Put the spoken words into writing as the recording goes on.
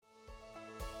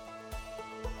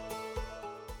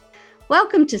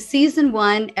Welcome to Season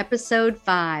 1, Episode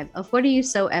 5 of What Are You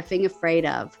So Effing Afraid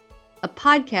Of? A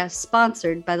podcast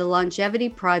sponsored by the Longevity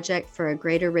Project for a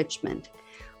Greater Richmond,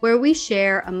 where we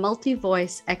share a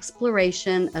multi-voice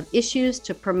exploration of issues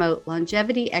to promote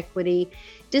longevity equity,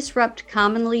 disrupt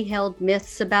commonly held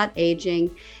myths about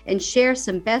aging, and share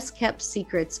some best-kept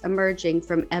secrets emerging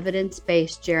from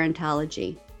evidence-based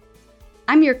gerontology.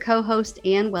 I'm your co-host,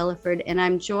 Ann Welliford, and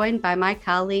I'm joined by my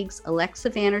colleagues Alexa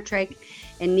Vandertrake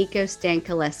and Nico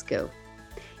Stankulescu.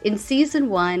 In Season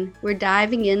 1, we're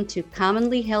diving into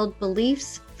commonly held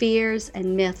beliefs, fears,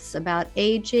 and myths about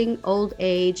aging, old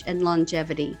age, and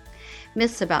longevity.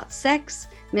 Myths about sex,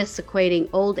 myths equating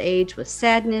old age with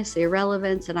sadness,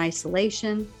 irrelevance, and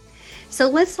isolation. So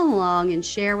listen along and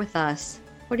share with us,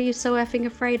 what are you so effing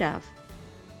afraid of?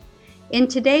 In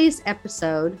today's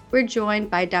episode, we're joined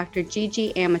by Dr.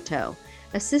 Gigi Amateau,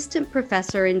 Assistant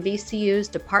Professor in VCU's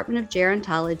Department of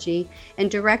Gerontology and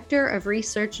Director of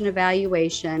Research and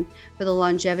Evaluation for the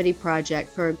Longevity Project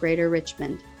for a Greater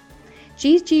Richmond.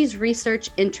 Gigi's research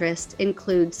interests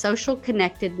include social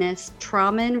connectedness,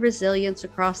 trauma and resilience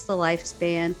across the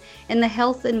lifespan, and the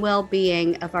health and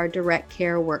well-being of our direct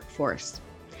care workforce.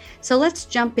 So let's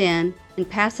jump in and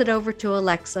pass it over to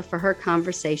Alexa for her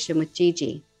conversation with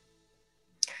Gigi.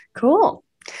 Cool.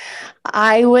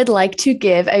 I would like to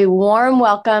give a warm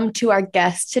welcome to our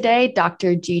guest today,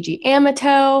 Dr. Gigi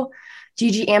Amateau.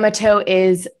 Gigi Amateau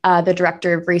is the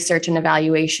Director of Research and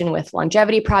Evaluation with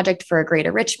Longevity Project for a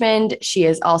Greater Richmond. She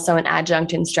is also an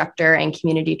adjunct instructor and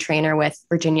community trainer with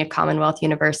Virginia Commonwealth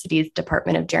University's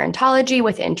Department of Gerontology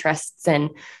with interests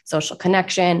in social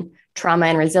connection, trauma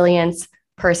and resilience,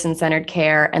 person-centered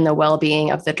care, and the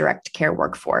well-being of the direct care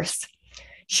workforce.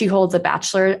 She holds a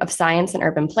Bachelor of Science in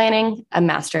Urban Planning, a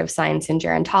Master of Science in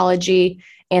Gerontology,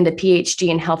 and a PhD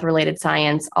in Health-Related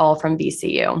Science, all from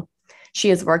VCU. She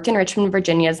has worked in Richmond,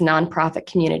 Virginia's nonprofit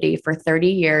community for 30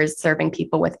 years, serving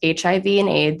people with HIV and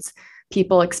AIDS,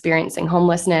 people experiencing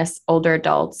homelessness, older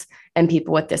adults, and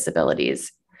people with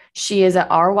disabilities. She is an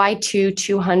RY2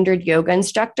 200 yoga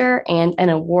instructor and an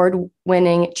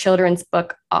award-winning children's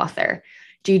book author.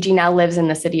 Gigi now lives in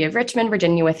the city of Richmond,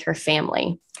 Virginia, with her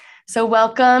family. So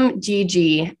welcome,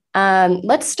 Gigi.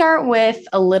 Let's start with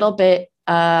a little bit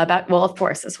about, well, of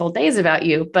course, this whole day is about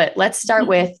you, but let's start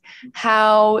with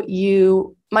how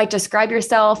you might describe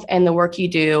yourself and the work you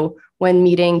do when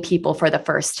meeting people for the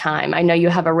first time. I know you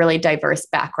have a really diverse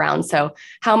background, so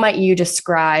how might you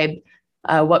describe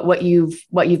what you've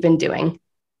been doing?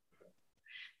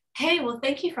 Hey, well,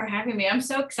 thank you for having me. I'm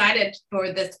so excited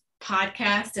for this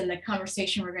podcast and the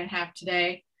conversation we're going to have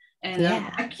today. And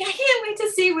I can't wait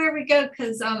to see where we go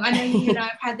because I know you and I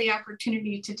have had the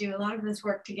opportunity to do a lot of this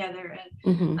work together.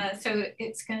 And so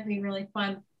it's going to be really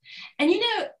fun. And,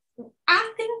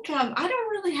 I think I don't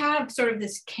really have sort of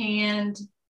this canned,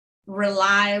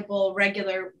 reliable,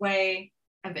 regular way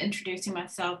of introducing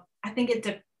myself. I think it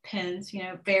depends,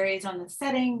 varies on the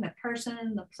setting, the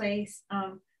person, the place.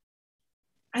 I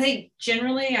think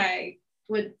generally I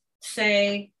would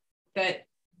say that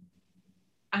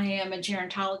I am a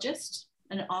gerontologist,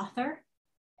 an author,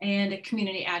 and a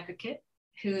community advocate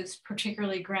who is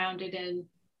particularly grounded in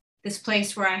this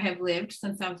place where I have lived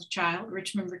since I was a child,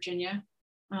 Richmond, Virginia,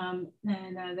 and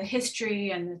the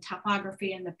history and the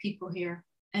topography and the people here.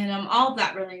 And all of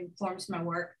that really informs my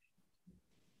work.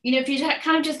 If you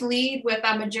kind of just lead with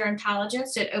I'm a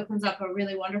gerontologist, it opens up a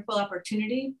really wonderful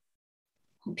opportunity.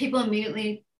 People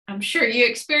immediately, I'm sure you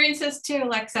experience this too,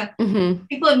 Alexa.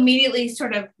 People immediately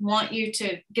sort of want you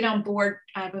to get on board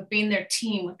with being their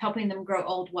team, with helping them grow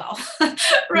old well,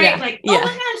 right? Oh my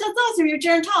gosh, that's awesome. You're a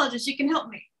gerontologist. You can help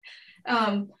me.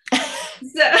 So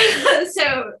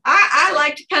I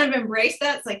like to kind of embrace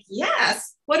that. It's like,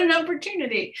 yes, what an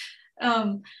opportunity.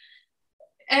 And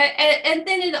then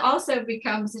it also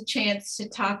becomes a chance to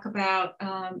talk about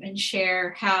and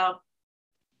share how,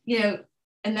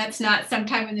 and that's not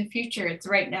sometime in the future. It's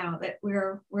right now that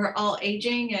we're all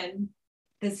aging, and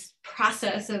this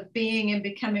process of being and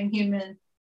becoming human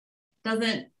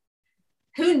who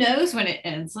knows when it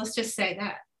ends? Let's just say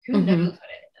that. Who knows when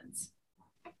it ends?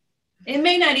 It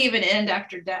may not even end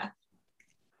after death.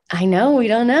 I know, we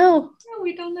don't know. No,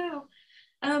 we don't know.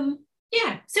 So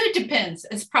it depends.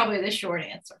 It's probably the short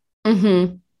answer.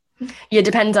 Yeah, it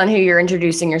depends on who you're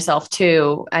introducing yourself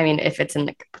to. I mean, if it's in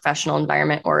the professional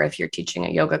environment or if you're teaching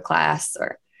a yoga class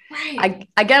or right.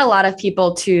 I get a lot of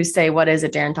people to say, what is a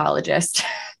gerontologist?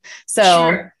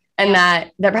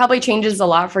 That probably changes a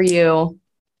lot for you.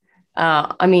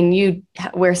 You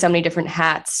wear so many different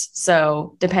hats.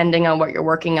 So depending on what you're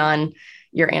working on,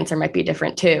 your answer might be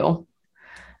different too.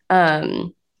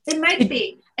 It might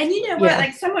be. And you know what?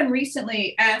 Like someone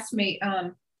recently asked me,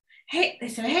 they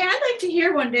said, hey, I'd like to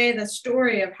hear one day the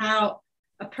story of how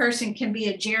a person can be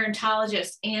a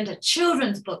gerontologist and a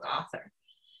children's book author.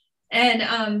 And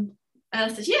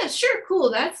I said, yeah, sure, cool.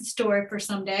 That's a story for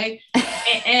someday. But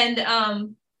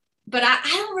I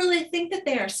don't really think that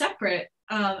they are separate.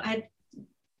 I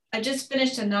just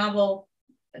finished a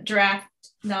draft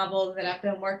novel that I've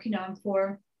been working on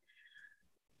for,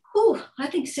 I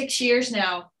think 6 years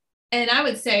now. And I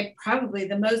would say probably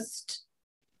the most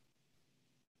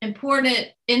important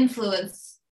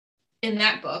influence in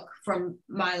that book from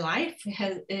my life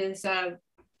is the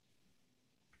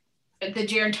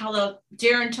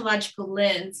gerontological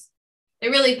lens. They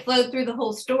really flowed through the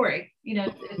whole story. You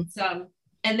know, it's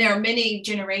and there are many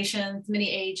generations, many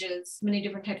ages, many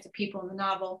different types of people in the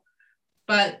novel,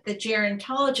 but the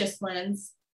gerontologist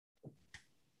lens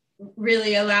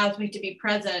really allows me to be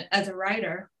present as a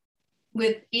writer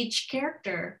with each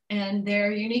character and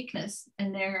their uniqueness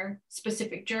and their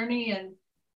specific journey and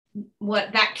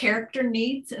what that character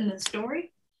needs in the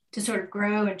story to sort of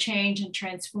grow and change and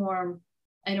transform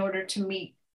in order to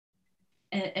meet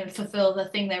and fulfill the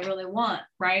thing they really want,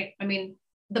 right? I mean,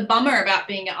 the bummer about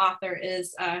being an author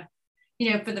is, for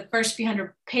the first few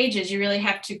hundred pages, you really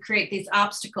have to create these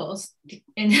obstacles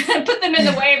and put them in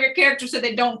the way of your character so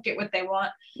they don't get what they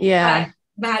want. Yeah.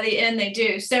 By the end, they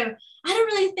do. So I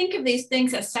don't really think of these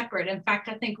things as separate. In fact,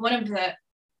 I think one of the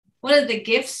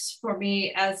gifts for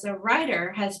me as a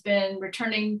writer has been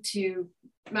returning to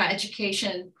my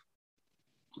education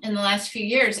in the last few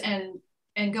years and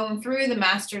going through the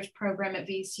master's program at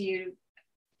VCU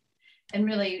and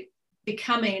really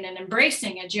becoming and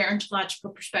embracing a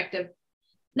gerontological perspective,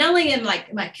 not only in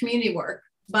like my community work,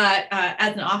 but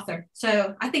as an author.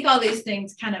 So I think all these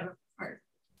things kind of are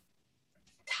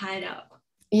tied up.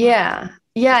 Yeah.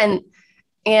 Yeah.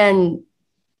 And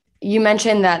you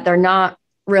mentioned that they're not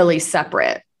really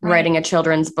separate, right? Writing a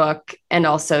children's book and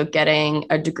also getting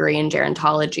a degree in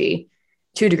gerontology,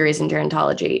 2 degrees in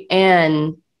gerontology.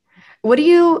 And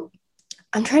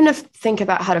I'm trying to think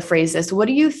about how to phrase this. What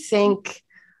do you think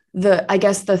the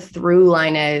through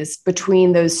line is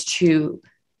between those two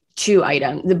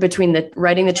items, between the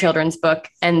writing the children's book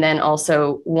and then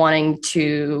also wanting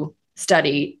to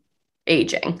study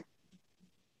aging?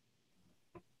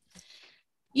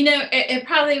 You know, it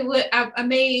probably would, I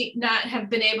may not have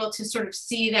been able to sort of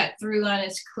see that through line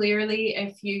as clearly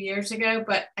a few years ago,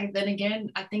 but then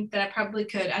again, I think that I probably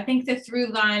could. I think the through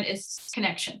line is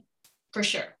connection, for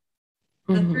sure.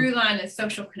 The through line is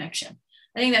social connection.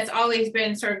 I think that's always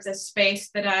been sort of the space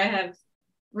that I have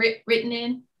written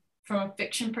in from a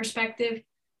fiction perspective.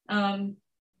 And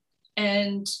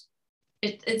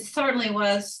it certainly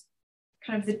was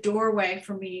kind of the doorway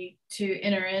for me to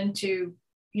enter into,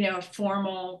 a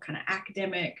formal kind of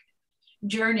academic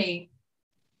journey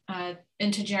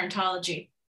into gerontology.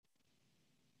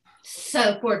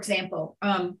 So, for example,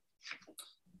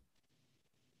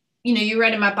 you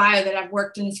read in my bio that I've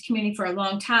worked in this community for a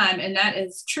long time, and that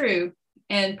is true.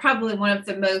 And probably one of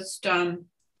the most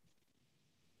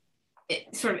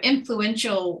sort of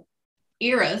influential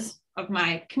eras of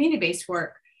my community-based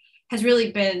work has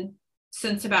really been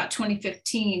since about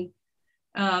 2015,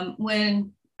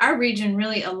 when our region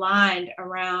really aligned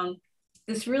around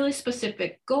this really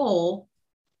specific goal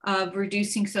of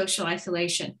reducing social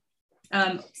isolation.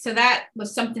 So that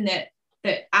was something that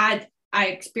I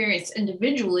experienced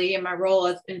individually in my role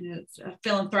as a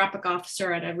philanthropic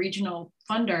officer at a regional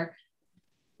funder.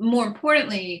 More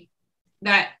importantly,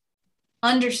 that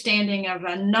understanding of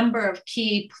a number of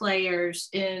key players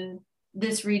in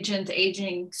this region's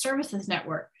aging services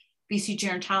network, BC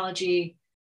Gerontology,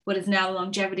 what is now the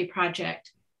Longevity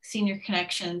Project, Senior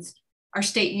Connections, our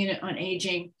state unit on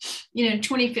aging. In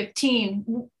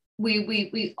 2015,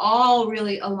 we all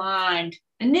really aligned.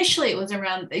 Initially, it was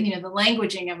around, the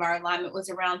languaging of our alignment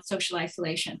was around social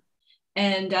isolation.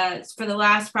 And for the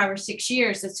last 5 or 6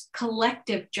 years, this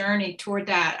collective journey toward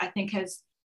that, I think, has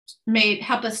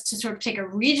help us to sort of take a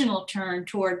regional turn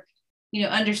toward,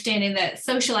 understanding that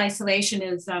social isolation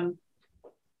is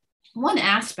one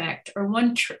aspect or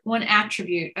one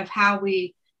attribute of how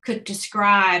we could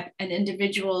describe an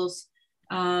individual's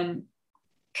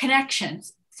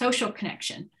connections, social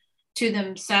connection to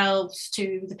themselves,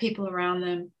 to the people around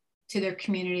them, to their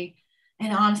community,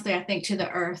 and honestly, I think to the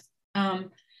earth.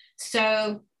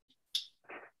 So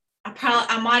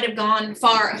I might have gone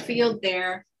far afield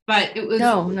there, but it was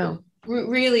no.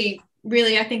 really,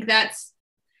 I think that's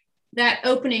that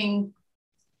opening,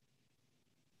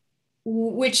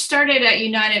 which started at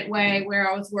United Way,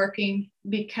 where I was working,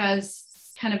 because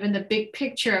kind of in the big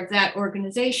picture of that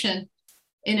organization,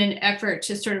 in an effort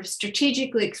to sort of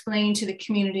strategically explain to the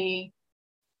community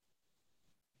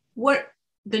what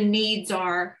the needs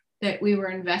are that we were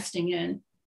investing in.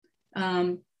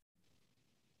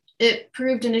 It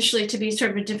proved initially to be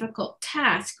sort of a difficult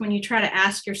task when you try to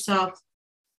ask yourself,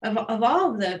 of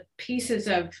all of the pieces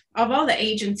of all the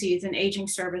agencies and aging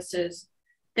services,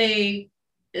 they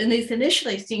at least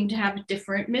initially seem to have a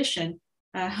different mission.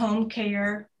 Home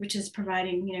care, which is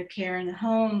providing, care in the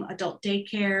home, adult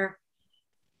daycare,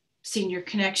 Senior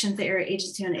Connections, the Area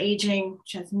Agency on Aging,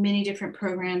 which has many different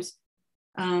programs.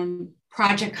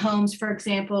 Project Homes, for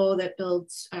example, that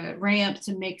builds ramps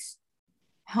and makes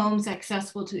homes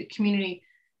accessible to the community.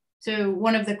 So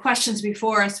one of the questions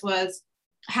before us was,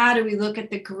 how do we look at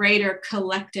the greater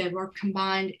collective or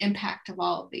combined impact of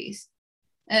all of these?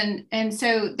 And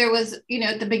so there was,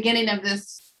 at the beginning of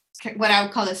this, what I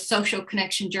would call a social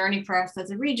connection journey for us as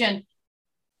a region,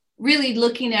 really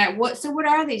looking at what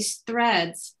are these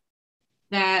threads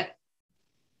that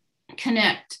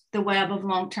connect the web of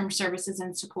long-term services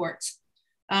and supports,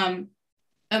 and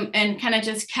kind of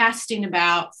just casting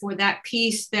about for that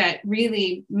piece that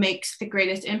really makes the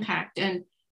greatest impact. And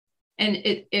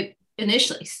it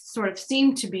initially sort of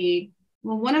seemed to be,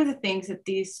 well, one of the things that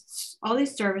all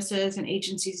these services and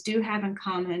agencies do have in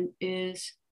common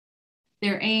is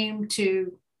their aim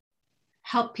to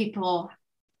help people,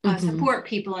 support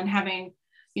people, and having,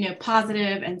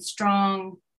 positive and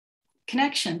strong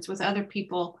connections with other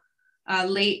people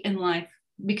late in life,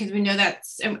 because we know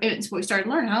it's what we started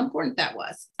to learn how important that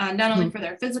was, not only for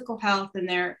their physical health and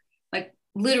their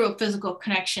literal physical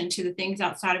connection to the things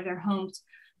outside of their homes,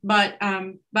 but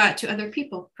to other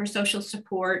people for social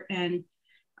support and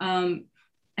ultimately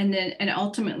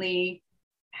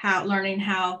learning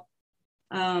how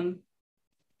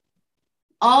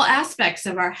all aspects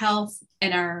of our health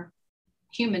and our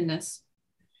humanness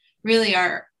really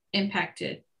are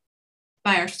impacted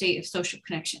by our state of social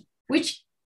connection, which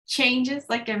changes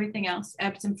like everything else,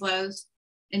 ebbs and flows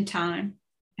in time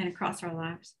and across our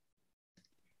lives.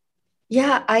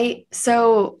 Yeah,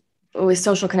 so with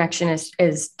social connection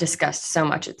is discussed so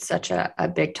much. It's such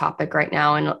a big topic right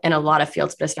now in a lot of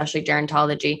fields, but especially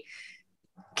gerontology.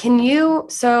 Can you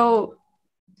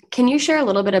share a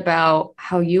little bit about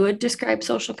how you would describe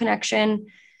social connection,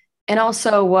 and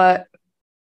also what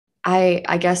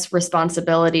I guess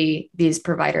responsibility these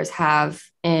providers have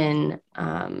in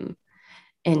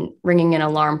ringing an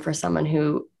alarm for someone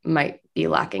who might be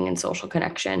lacking in social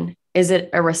connection? Is it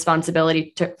a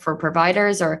responsibility for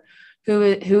providers, or who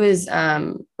is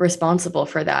responsible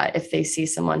for that if they see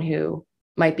someone who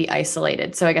might be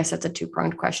isolated? So I guess that's a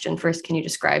two-pronged question. First, can you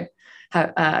describe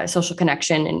how social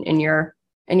connection in your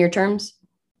terms?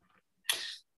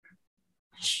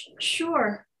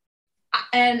 Sure.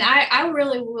 And I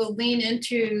really will lean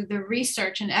into the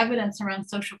research and evidence around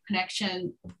social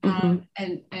connection,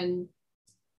 and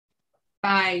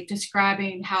by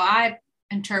describing how I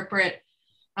interpret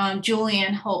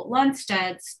Julianne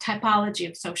Holt-Lunsted's typology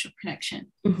of social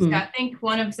connection. So I think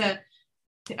one of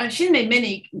she's made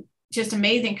many just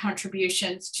amazing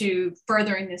contributions to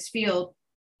furthering this field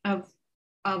of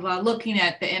looking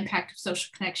at the impact of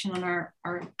social connection on our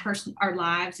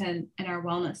lives and our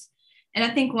wellness. And I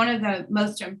think one of the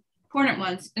most important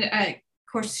ones, of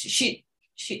course,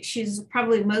 she's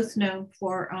probably most known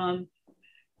for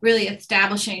really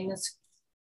establishing this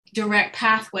direct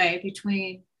pathway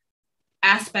between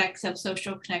aspects of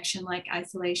social connection like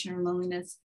isolation or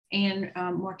loneliness and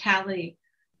mortality.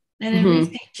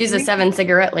 And she's a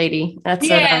 7-cigarette lady. That's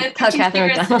how Catherine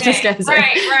McDonald describes her.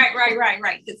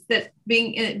 Right. It's that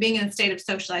being in a state of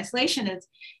social isolation is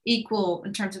equal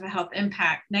in terms of a health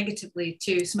impact negatively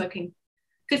to smoking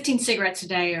 15 cigarettes a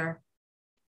day or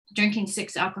drinking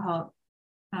 6 alcohol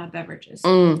beverages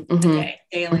a day,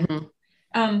 daily.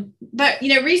 But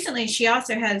recently she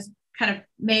also has kind of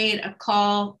made a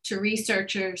call to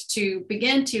researchers to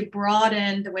begin to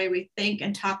broaden the way we think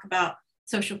and talk about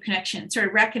social connection, sort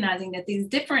of recognizing that these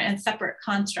different and separate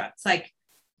constructs like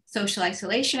social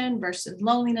isolation versus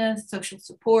loneliness, social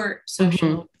support,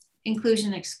 social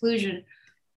inclusion, exclusion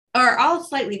are all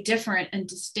slightly different and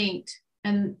distinct,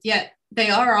 and yet they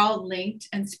are all linked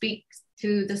and speak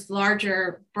to this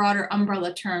larger, broader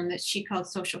umbrella term that she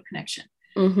calls social connection.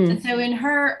 And so in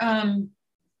her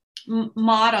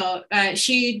model,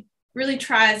 she really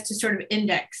tries to sort of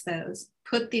index those,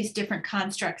 put these different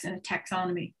constructs in a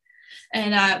taxonomy.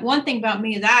 And one thing about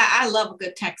me is I love a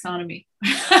good taxonomy,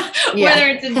 whether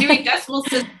it's a Dewey Decimal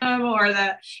System or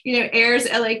the Ayers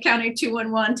LA County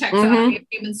 211 taxonomy of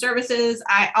human services.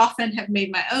 I often have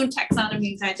made my own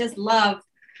taxonomies. I just love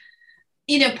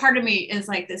part of me is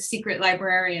like this secret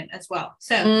librarian as well.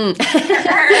 So, so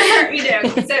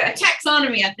a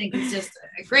taxonomy, I think, is just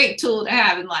a great tool to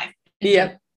have in life.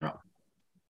 Yeah.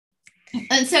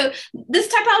 And so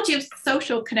this typology of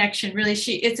social connection, really,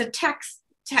 it's a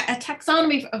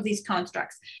taxonomy of these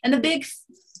constructs. And the big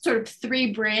sort of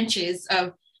three branches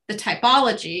of the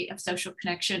typology of social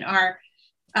connection are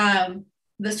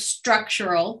the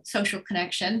structural social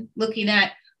connection, looking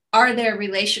at, are there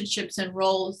relationships and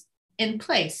roles in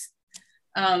place?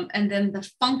 And then the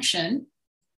function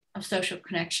of social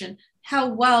connection, how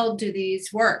well do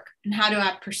these work? And how do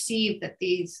I perceive that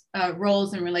these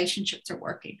roles and relationships are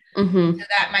working? Mm-hmm. So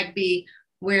that might be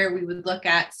where we would look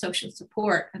at social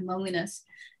support and loneliness.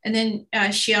 And then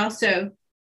she also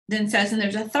then says, and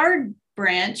there's a third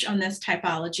branch on this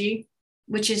typology,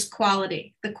 which is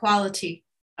quality, the quality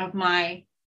of my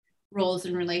roles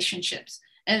and relationships.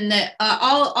 And that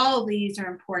all of these are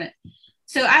important.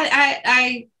 So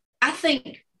I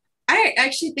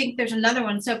actually think there's another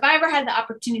one. So if I ever had the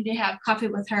opportunity to have coffee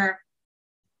with her,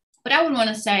 what I would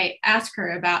want to ask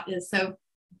her about is, so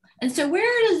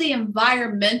where does the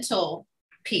environmental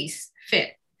piece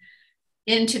fit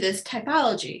into this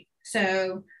typology?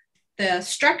 So the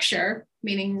structure,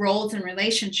 meaning roles and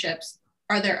relationships,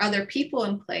 are there other people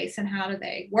in place and how do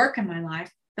they work in my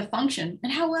life? The function,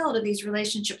 and how well do these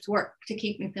relationships work to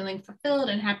keep me feeling fulfilled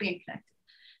and happy and connected?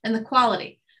 And the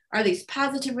quality, are these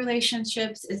positive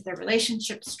relationships? Is their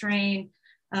relationship strained?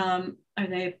 Are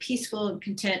they peaceful and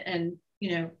content and,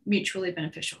 mutually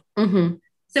beneficial? Mm-hmm.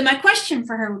 So my question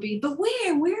for her would be, but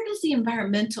where does the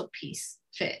environmental piece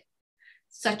fit?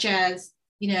 Such as,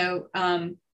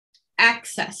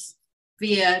 access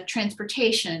via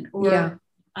transportation or,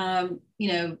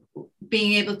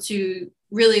 being able to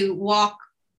really walk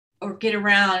or get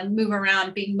around, move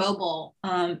around, being mobile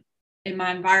in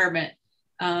my environment.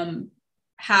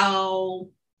 How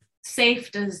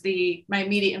safe does my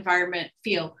immediate environment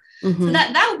feel? Mm-hmm. So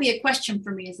that would be a question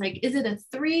for me. Is like, is it a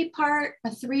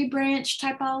 3-branch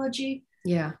typology?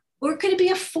 Yeah. Or could it be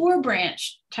a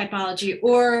 4-branch typology?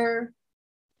 Or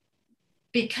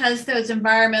because those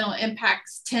environmental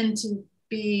impacts tend to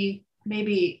be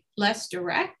maybe less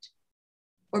direct,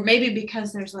 or maybe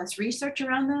because there's less research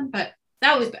around them, but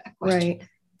that was a question. Right.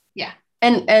 Yeah.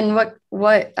 And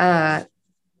what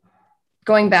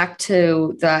going back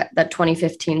to that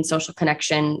 2015 social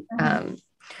connection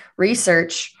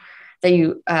research that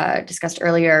you discussed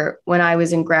earlier, when I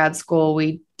was in grad school,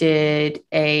 we did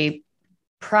a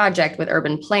project with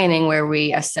urban planning where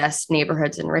we assessed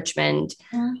neighborhoods in Richmond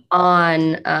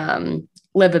on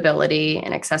livability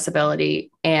and accessibility.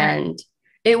 And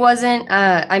it wasn't,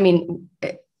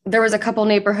 there was a couple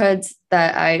neighborhoods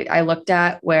that I looked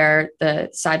at where the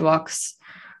sidewalks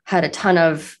had a ton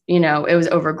of, it was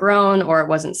overgrown or it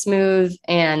wasn't smooth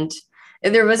and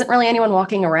there wasn't really anyone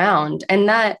walking around. And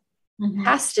that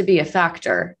has to be a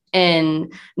factor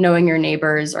in knowing your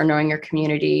neighbors or knowing your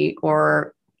community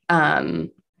or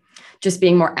just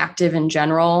being more active in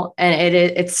general. And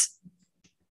it's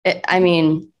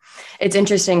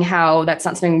interesting how that's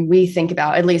not something we think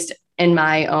about, at least in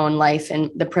my own life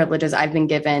and the privileges I've been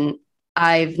given.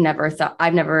 I've never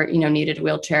needed a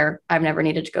wheelchair. I've never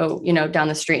needed to go, down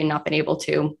the street and not been able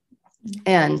to.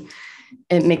 And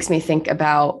it makes me think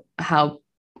about how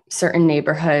certain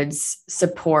neighborhoods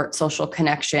support social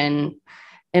connection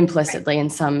implicitly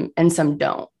and some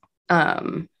don't.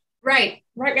 Right.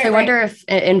 So I wonder if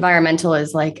environmental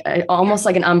is like almost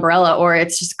like an umbrella, or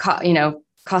it's just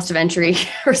cost of entry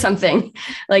or something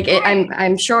like it.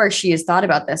 I'm sure she has thought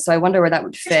about this. So I wonder where that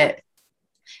would fit.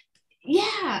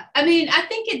 Yeah. I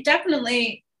think it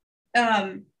definitely,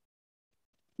 I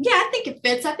think it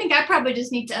fits. I think I probably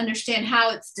just need to understand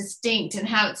how it's distinct and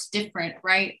how it's different,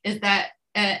 right? Is that,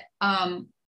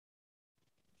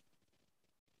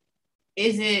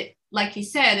 is it, like you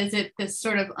said, is it this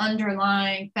sort of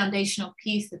underlying foundational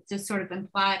piece that's just sort of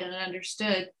implied and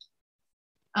understood?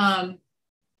 And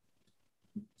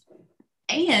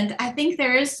I think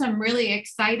there is some really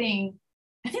exciting,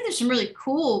 there's some really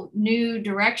cool new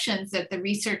directions that the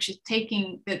research is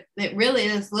taking that really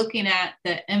is looking at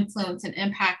the influence and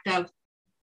impact of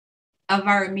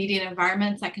our immediate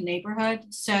environments, like a neighborhood.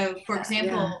 So for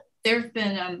example, there have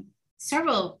been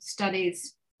several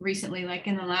studies recently, like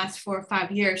in the last 4 or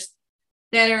 5 years,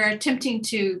 that are attempting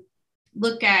to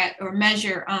look at or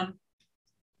measure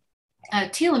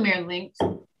telomere length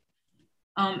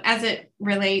as it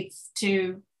relates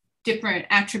to different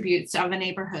attributes of a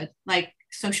neighborhood, like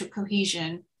social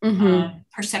cohesion,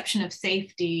 perception of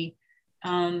safety,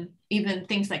 even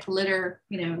things like litter,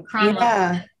 crime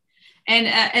level.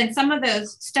 And some of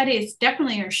those studies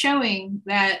definitely are showing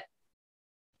that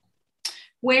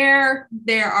where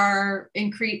there are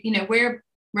where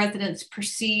residents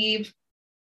perceive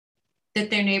that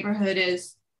their neighborhood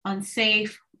is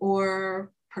unsafe,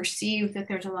 or perceive that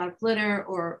there's a lot of litter,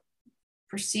 or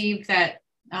perceive that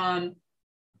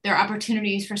their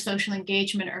opportunities for social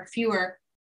engagement are fewer,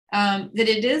 that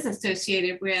it is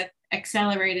associated with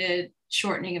accelerated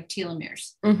shortening of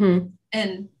telomeres. Mm-hmm.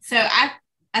 And so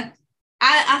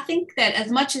I think that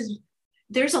as much as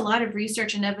there's a lot of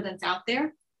research and evidence out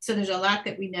there, so there's a lot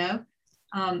that we know,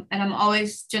 and I'm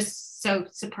always just so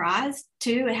surprised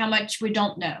too at how much we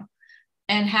don't know,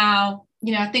 and how,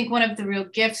 I think one of the real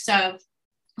gifts of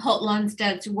Holt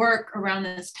Lundsted's work around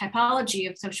this typology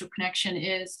of social connection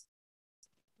is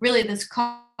really this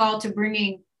call to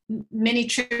bringing many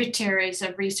tributaries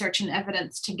of research and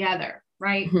evidence together,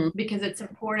 right? Mm-hmm. Because it's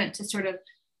important to sort of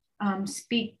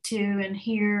speak to and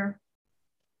hear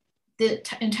the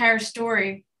entire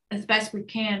story as best we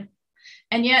can.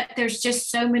 And yet there's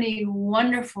just so many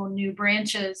wonderful new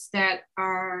branches that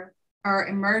are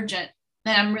emergent,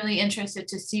 that I'm really interested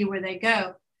to see where they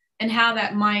go and how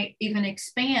that might even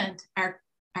expand our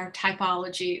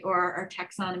typology or our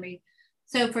taxonomy.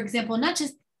 So for example, not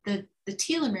just the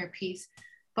telomere piece,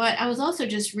 but I was also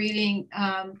just reading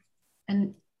a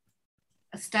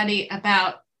study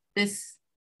about this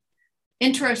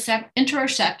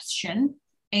interoception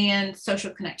and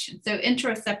social connection. So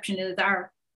interoception is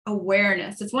our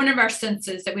awareness. It's one of our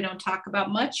senses that we don't talk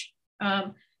about much,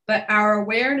 but our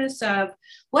awareness of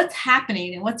what's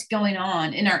happening and what's going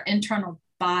on in our internal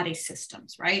body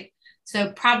systems, right?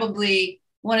 So probably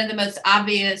one of the most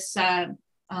obvious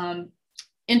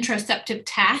interoceptive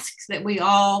tasks that we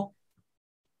all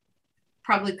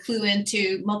probably clue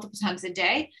into multiple times a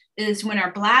day is when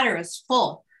our bladder is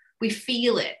full. We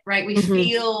feel it, right? We mm-hmm.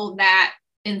 feel that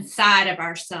inside of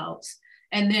ourselves,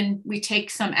 and then we take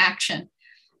some action.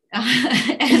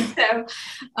 And so,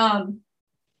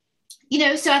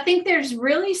 so I think there's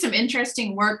really some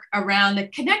interesting work around the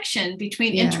connection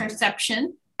between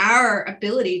interoception, our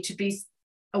ability to be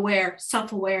aware,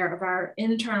 self-aware of our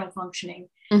internal functioning,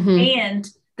 mm-hmm. and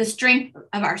the strength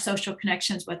of our social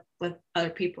connections with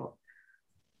other people.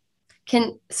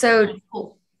 So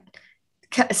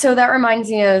that reminds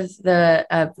me of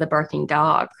the barking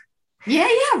dog. Yeah,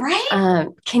 right.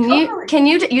 Can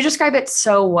you describe it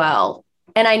so well?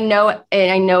 And I know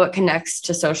it connects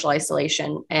to social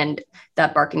isolation, and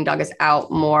that barking dog is out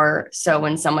more so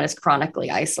when someone is chronically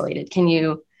isolated. Can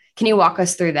you walk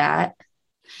us through that?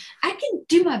 I can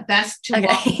do my best to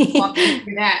walk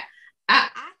through that. I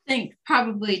think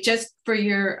probably just for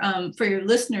your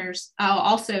listeners, I'll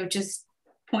also just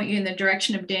point you in the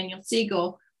direction of Daniel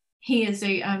Siegel. He is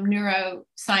a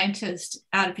neuroscientist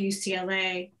out of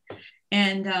UCLA,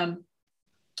 and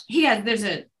there's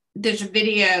a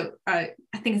video. I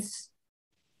think it's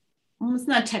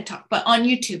not a TED Talk, but on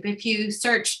YouTube, if you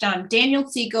searched Daniel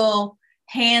Siegel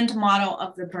hand model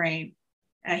of the brain,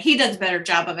 he does a better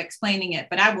job of explaining it,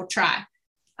 but I will try.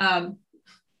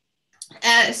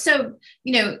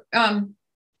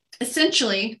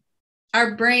 Essentially,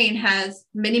 our brain has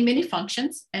many, many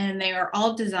functions, and they are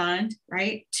all designed,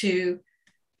 right, to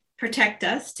protect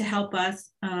us, to help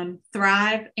us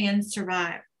thrive and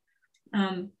survive.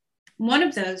 One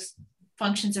of those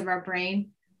functions of our brain,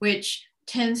 which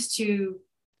tends to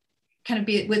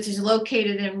which is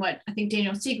located in what I think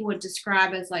Daniel Siegel would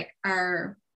describe as like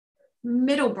our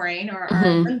middle brain or our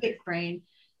mm-hmm. limbic brain,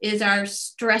 is our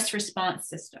stress response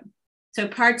system. So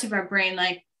parts of our brain,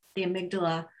 like the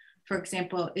amygdala, for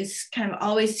example, is kind of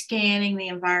always scanning the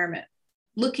environment,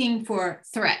 looking for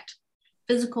threat,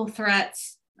 physical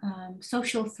threats,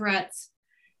 social threats,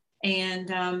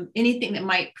 and anything that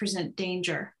might present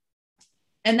danger.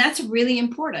 And that's really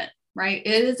important, right?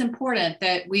 It is important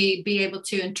that we be able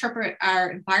to interpret our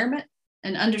environment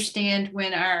and understand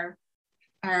when our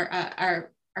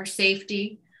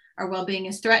safety, our well-being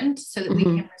is threatened, so that mm-hmm. we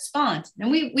can respond. And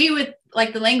we would,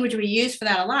 like, the language we use for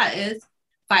that a lot is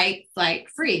fight, flight,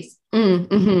 freeze.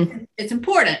 Mm-hmm. It's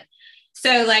important.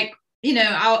 So, like,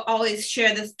 I'll always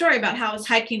share this story about how I was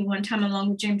hiking one time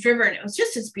along the James River, and it was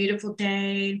just this beautiful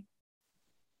day,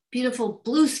 beautiful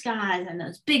blue skies and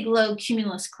those big low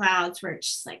cumulus clouds, where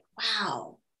it's just like,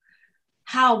 wow,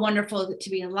 how wonderful is it to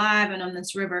be alive and on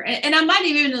this river. And I might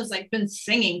even have been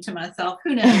singing to myself,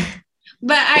 who knows.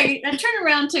 But I turned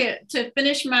around to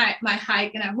finish my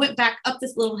hike, and I went back up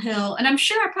this little hill, and I'm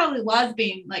sure I probably was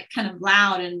being kind of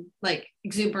loud and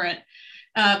exuberant.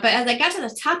 But as I got to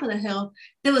the top of the hill,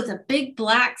 there was a big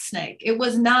black snake. It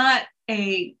was not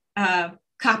a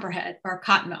copperhead or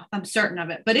cottonmouth. I'm certain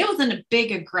of it, but it wasn't a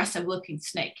big, aggressive looking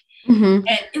snake. Mm-hmm.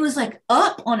 And it was like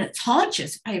up on its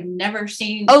haunches. I have never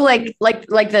seen. Oh, like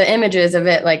the images of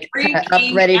it, like up,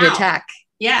 ready to attack.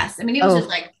 Yes. I mean, it was just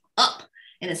like up,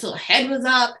 and its little head was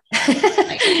up,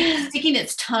 like sticking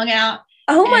its tongue out.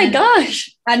 Oh my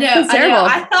gosh. I know.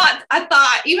 I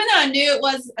thought, even though I knew it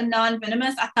was a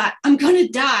non-venomous, I thought, I'm going to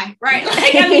die. Right.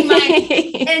 Like, I mean,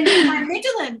 my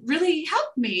amygdala really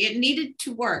helped me. It needed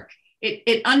to work.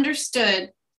 It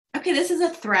understood, okay, this is a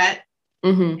threat,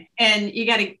 and you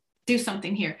got to do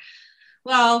something here.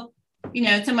 Well,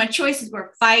 so my choices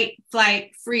were fight,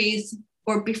 flight, freeze,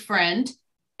 or befriend.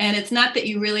 And it's not that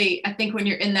you really, I think when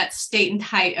you're in that state and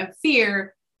height of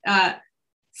fear,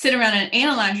 sit around and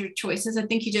analyze your choices. I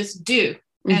think you just do.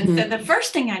 And so the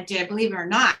first thing I did, believe it or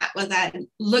not, was I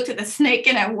looked at the snake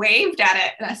and I waved at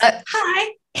it. And I said, hi,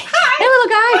 hey, little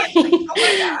guy. Oh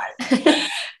my God.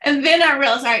 And then I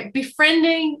realized, all right,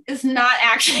 befriending is not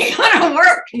actually going to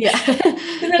work. Yeah.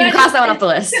 And then cross that one off the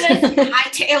list. And then I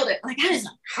hightailed it. Like, I just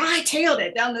hightailed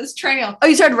it down this trail. Oh,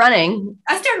 you started running.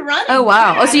 I started running. Oh,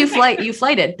 wow. Yeah, oh, so you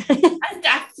flighted.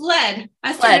 I fled.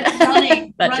 I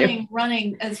started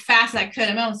running as fast as I could.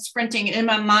 I was sprinting. And in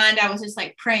my mind, I was just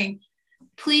like praying,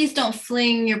 please don't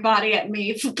fling your body at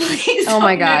me. Please. Oh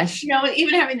my gosh.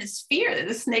 Even having this fear that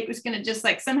the snake was going to just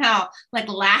like somehow like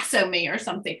lasso me or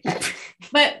something.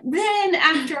 But then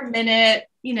after a minute,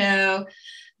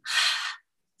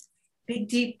 big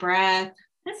deep breath,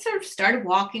 I sort of started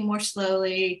walking more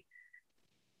slowly.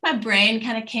 My brain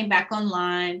kind of came back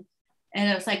online, and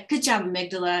it was like, good job,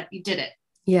 amygdala. You did it.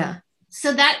 Yeah.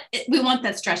 So that we want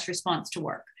that stress response to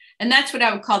work. And that's what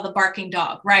I would call the barking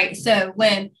dog, right? So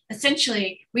when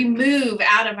essentially we move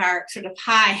out of our sort of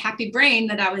high, happy brain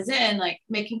that I was in, like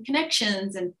making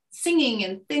connections and singing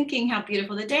and thinking how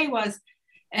beautiful the day was.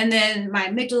 And then my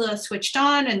amygdala switched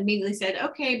on and immediately said,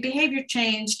 okay, behavior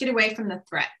change, get away from the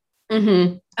threat.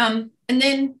 And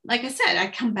then, like I said,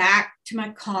 I come back to my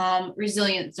calm,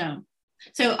 resilient zone.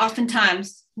 So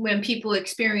oftentimes when people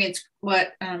experience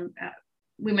what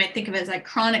we might think of as like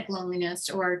chronic loneliness,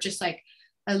 or just like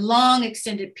a long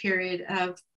extended period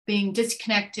of being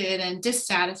disconnected and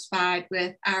dissatisfied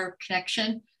with our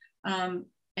connection,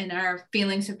 and our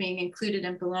feelings of being included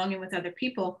and belonging with other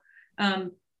people.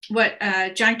 What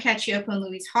John Cacioppo and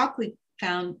Louise Hockley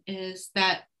found is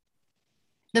that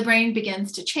the brain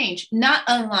begins to change, not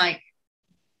unlike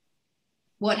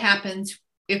what happens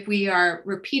if we are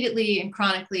repeatedly and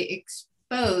chronically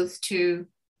exposed to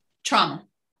trauma,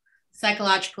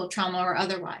 psychological trauma or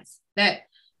otherwise, that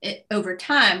over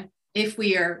time, if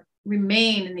we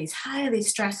remain in these highly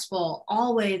stressful,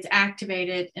 always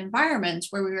activated environments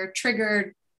where we are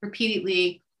triggered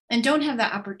repeatedly and don't have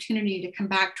that opportunity to come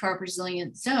back to our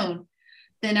resilient zone,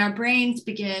 then our brains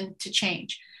begin to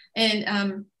change.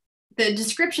 And the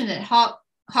description that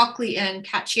Hockley and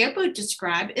Cacioppo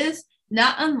describe is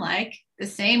not unlike the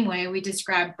same way we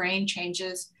describe brain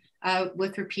changes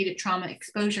with repeated trauma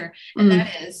exposure. And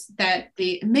that is that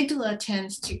the amygdala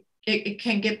tends to, it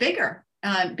can get bigger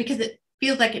because it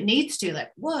feels like it needs to,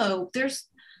 like, whoa, there's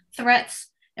threats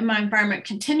in my environment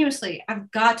continuously.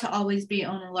 I've got to always be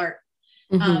on alert.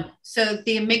 So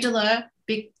the amygdala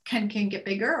can get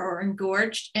bigger or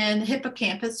engorged, and the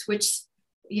hippocampus, which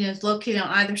is located on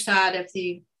either side of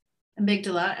the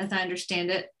amygdala, as I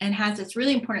understand it, and has this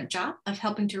really important job of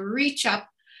helping to reach up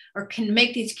or can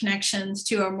make these connections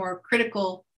to a more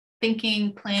critical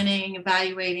thinking, planning,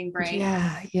 evaluating brain.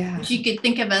 Yeah. Which you could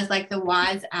think of as like the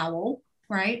wise owl,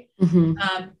 right?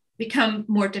 Become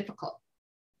more difficult.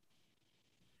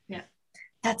 Yeah.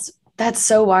 That's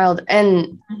so wild.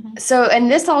 And so, and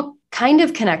this all kind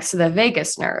of connects to the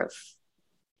vagus nerve,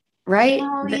 right?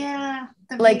 Oh, yeah.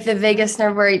 The vagus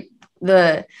nerve, where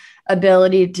the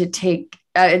ability to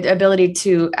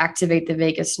activate the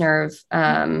vagus nerve,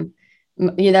 that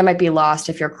might be lost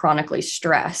if you're chronically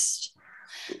stressed.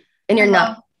 And you're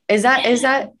not, is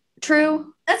that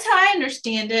true? That's how I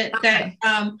understand it, okay.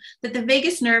 That the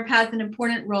vagus nerve has an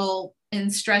important role in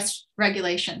stress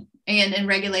regulation and in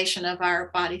regulation of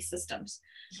our body systems.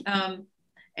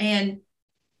 And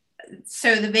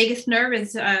so the vagus nerve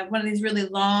is one of these really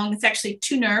long, it's actually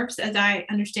two nerves, as I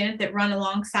understand it, that run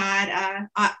alongside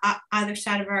either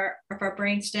side of our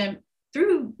brainstem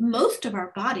through most of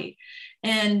our body.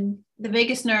 And the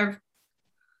vagus nerve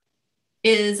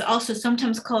is also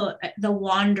sometimes called the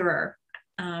wanderer.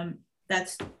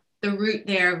 That's the root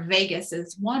there. Vagus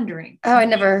is wandering. Oh, I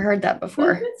never heard that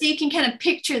before. So you can kind of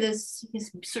picture this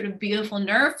sort of beautiful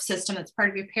nerve system that's part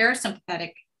of your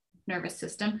parasympathetic nervous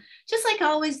system, just like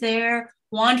always there,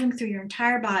 wandering through your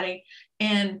entire body.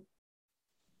 And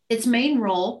its main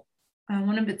role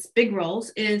one of its big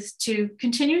roles is to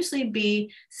continuously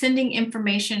be sending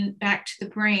information back to the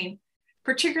brain,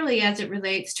 particularly as it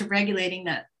relates to regulating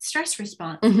that stress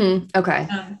response. Mm-hmm. Okay.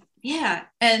 Yeah.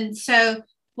 And so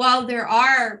while there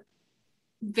are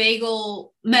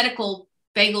medical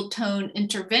vagal tone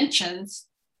interventions,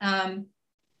 a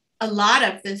lot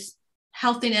of this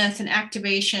healthiness and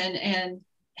activation and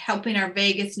helping our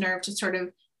vagus nerve to sort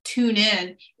of tune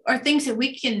in are things that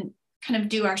we can kind of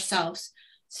do ourselves.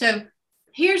 So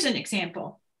here's an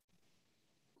example.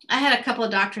 I had a couple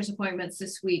of doctor's appointments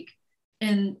this week,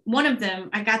 and one of them,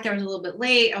 I got there, I was a little bit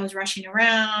late. I was rushing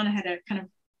around. I had to kind of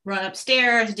run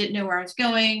upstairs. I didn't know where I was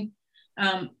going.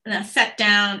 And I sat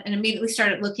down and immediately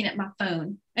started looking at my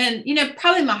phone. And,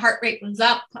 probably my heart rate was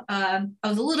up. I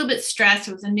was a little bit stressed.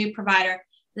 It was a new provider.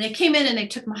 And they came in and they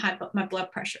took my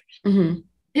blood pressure. Mm-hmm.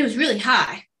 It was really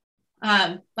high,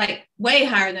 like way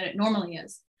higher than it normally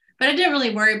is. But I didn't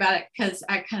really worry about it because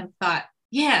I kind of thought,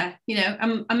 yeah,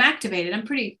 I'm activated. I'm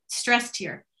pretty stressed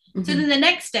here. Mm-hmm. So then the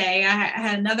next day I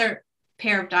had another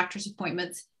pair of doctor's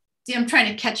appointments. See, I'm trying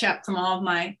to catch up from all of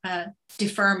my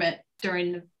deferment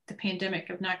during the pandemic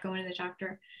of not going to the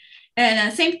doctor.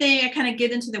 And same thing, I kind of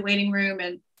get into the waiting room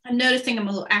and I'm noticing I'm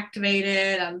a little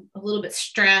activated. I'm a little bit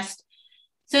stressed.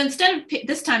 So instead of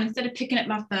picking up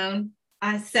my phone,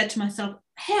 I said to myself,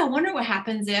 hey, I wonder what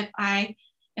happens if I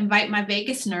invite my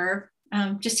vagus nerve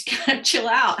just to kind of chill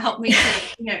out, help me.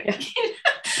 Yeah.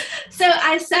 So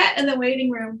I sat in the waiting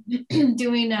room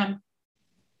doing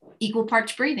equal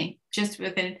parts breathing, just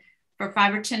for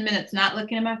 5 or 10 minutes, not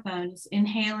looking at my phone, just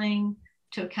inhaling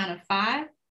to a count of 5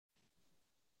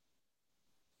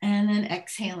 and then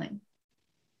exhaling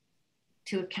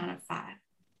to a count of 5.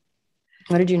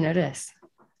 What did you notice?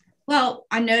 Well,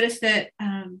 I noticed that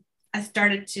I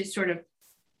started to sort of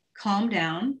calm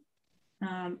down.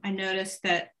 I noticed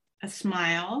that a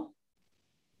smile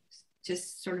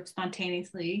just sort of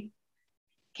spontaneously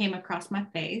came across my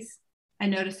face. I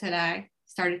noticed that I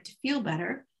started to feel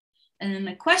better. And then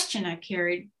the question I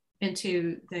carried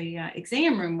into the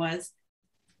exam room was,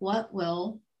 what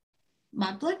will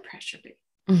my blood pressure be?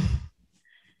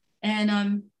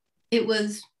 And it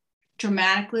was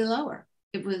dramatically lower.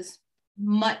 It was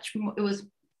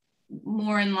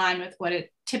more in line with what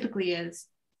it typically is.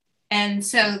 And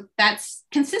so that's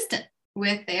consistent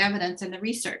with the evidence and the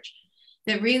research,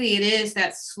 that really it is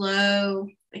that slow,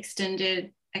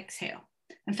 extended exhale.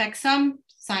 In fact, some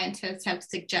scientists have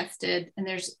suggested, and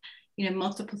there's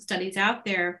multiple studies out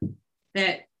there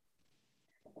that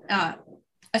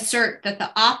assert that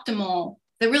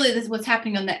this is what's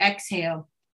happening on the exhale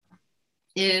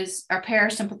is our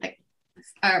parasympathetic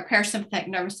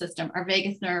nervous system, our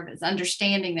vagus nerve is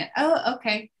understanding that, oh,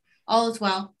 okay, all is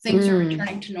well, things are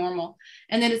returning to normal.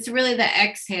 And then it's really the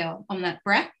exhale on that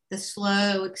breath, the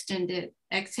slow, extended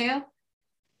exhale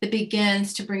that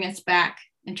begins to bring us back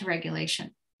into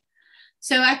regulation.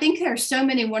 So I think there are so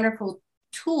many wonderful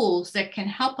tools that can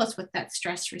help us with that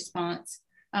stress response.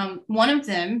 One of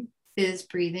them is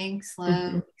breathing,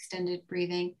 slow, extended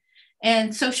breathing,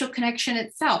 and social connection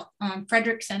itself.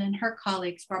 Fredrickson and her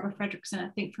colleagues, Barbara Fredrickson, I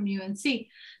think from UNC,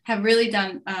 have really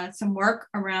done some work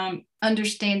around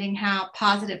understanding how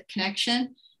positive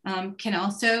connection can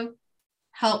also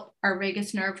help our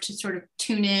vagus nerve to sort of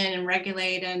tune in and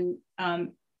regulate and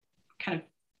kind of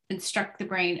instruct the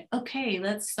brain, okay,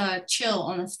 let's chill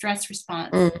on the stress response.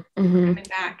 We're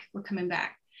coming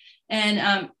back. And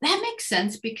that makes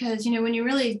sense because, when you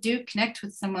really do connect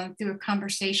with someone through a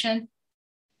conversation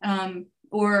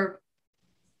or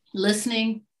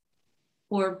listening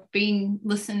or being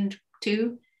listened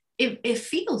to, it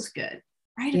feels good,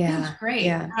 right? It feels great.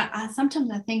 Yeah.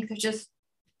 Sometimes I think it's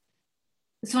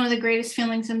one of the greatest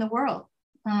feelings in the world,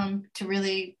 to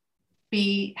really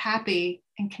be happy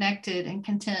and connected and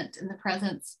content in the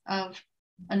presence of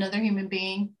another human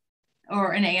being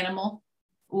or an animal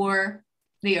or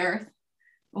the earth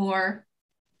or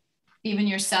even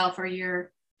yourself or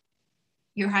your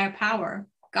higher power,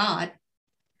 God,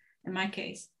 in my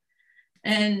case.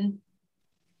 And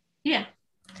yeah.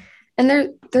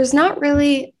 And there's not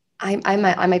really, I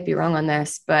might be wrong on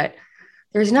this, but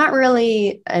there's not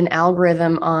really an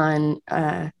algorithm on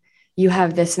you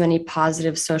have this many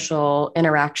positive social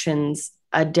interactions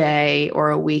a day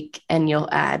or a week and you'll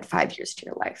add 5 years to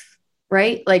your life,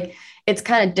 right? Like it's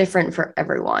kind of different for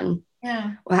everyone.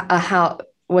 Yeah.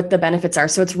 What the benefits are.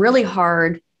 So it's really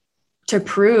hard to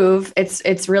prove.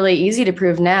 It's really easy to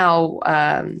prove now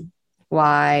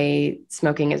why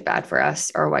smoking is bad for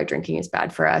us or why drinking is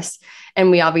bad for us.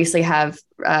 And we obviously have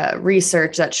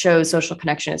research that shows social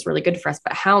connection is really good for us,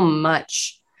 but how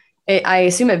much, I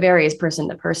assume it varies person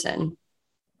to person.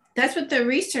 That's what the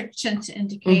research tends to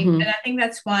indicate. Mm-hmm. And I think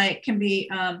that's why it can be,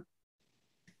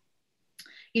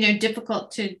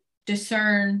 difficult to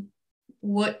discern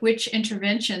which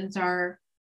interventions are,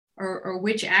 or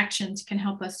which actions can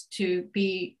help us to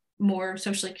be more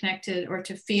socially connected or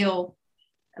to feel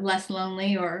less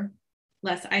lonely or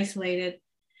less isolated.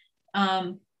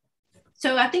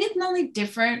 So I think it's not only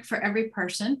different for every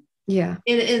person. Yeah.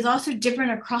 It is also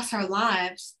different across our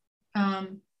lives,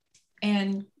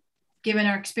 and given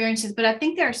our experiences. But I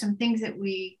think there are some things that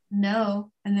we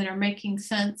know and that are making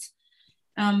sense.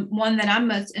 One that I'm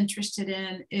most interested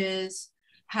in is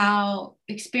how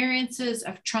experiences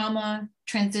of trauma,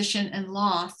 transition, and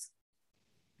loss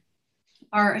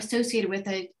are associated with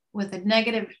a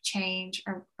negative change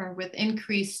or with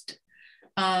increased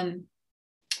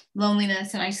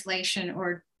loneliness and isolation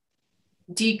or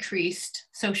decreased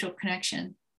social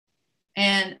connection.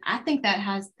 And I think that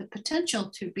has the potential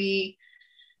to be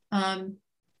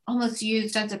almost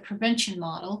used as a prevention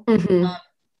model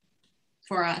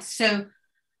for us. So,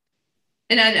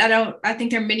 and I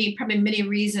think there are probably many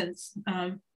reasons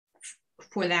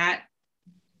for that.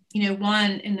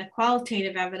 One, in the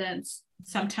qualitative evidence,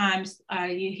 sometimes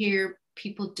you hear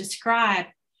people describe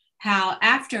how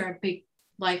after a big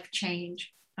life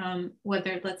change,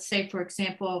 whether, let's say, for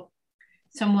example,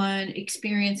 someone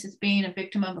experiences being a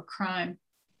victim of a crime.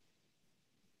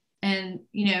 And,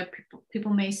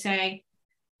 people may say,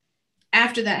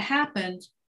 after that happened,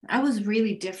 I was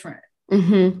really different.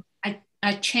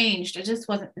 I changed. I just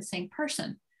wasn't the same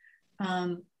person.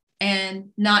 And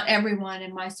not everyone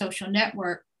in my social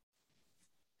network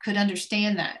could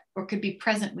understand that or could be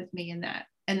present with me in that.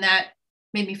 And that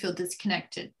made me feel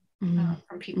disconnected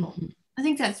from people. I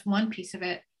think that's one piece of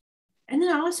it. And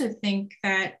then I also think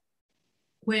that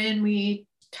when we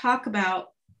talk about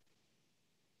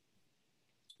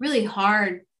really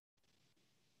hard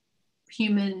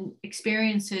human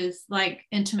experiences like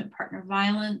intimate partner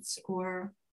violence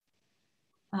or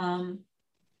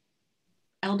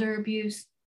elder abuse,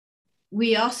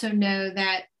 we also know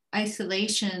that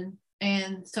isolation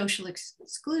and social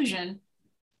exclusion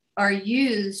are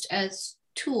used as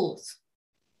tools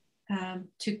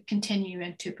to continue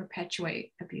and to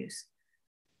perpetuate abuse.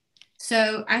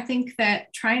 So I think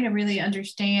that trying to really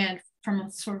understand from a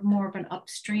sort of more of an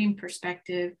upstream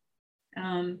perspective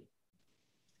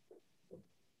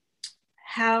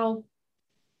how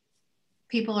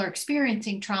people are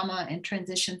experiencing trauma and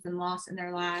transitions and loss in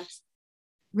their lives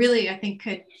really, I think,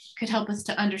 could help us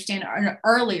to understand an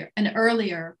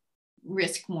earlier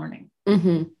risk warning.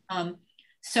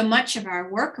 So much of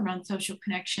our work around social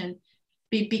connection,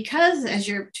 because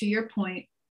to your point,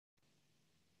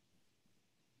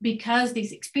 because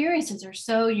these experiences are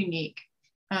so unique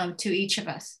to each of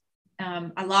us,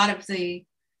 a lot of the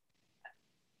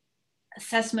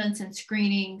assessments and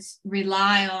screenings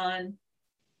rely on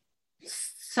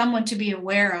someone to be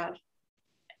aware of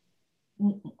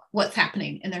what's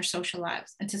happening in their social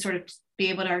lives and to sort of be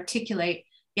able to articulate,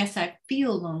 yes, I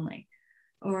feel lonely,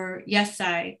 or yes,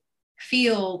 I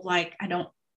feel like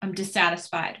I'm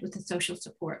dissatisfied with the social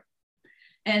support.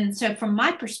 And so from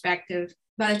my perspective,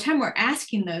 by the time we're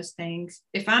asking those things,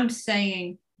 if I'm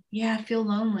saying, yeah, I feel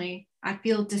lonely, I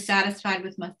feel dissatisfied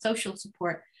with my social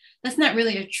support, that's not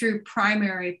really a true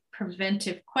primary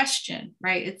preventive question,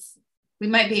 right? We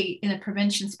might be in a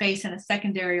prevention space in a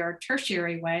secondary or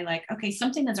tertiary way, like, okay,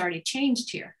 something has already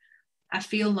changed here. I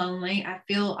feel lonely, I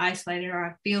feel isolated, or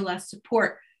I feel less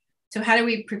support. So how do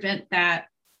we prevent that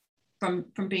from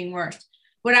being worse?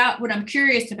 What I'm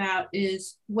curious about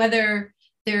is whether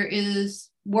there is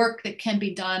work that can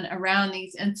be done around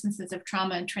these instances of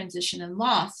trauma and transition and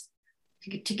loss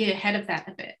to get ahead of that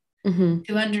a bit,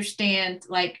 to understand,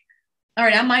 like, all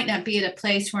right, I might not be at a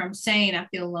place where I'm saying I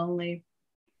feel lonely,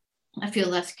 I feel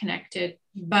less connected.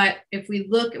 But if we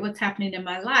look at what's happening in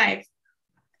my life,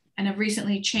 and I've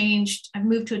recently changed, I've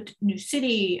moved to a new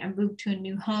city, I've moved to a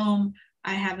new home,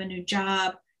 I have a new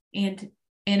job, and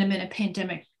I'm in a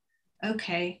pandemic.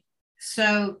 Okay,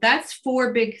 so that's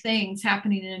 4 big things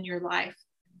happening in your life.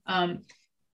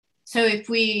 So if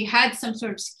we had some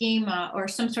sort of schema or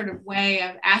some sort of way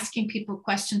of asking people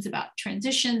questions about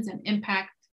transitions and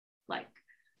impact, like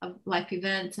of life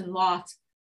events and loss,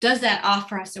 does that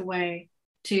offer us a way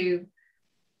to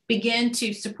begin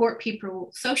to support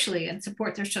people socially and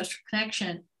support their social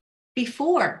connection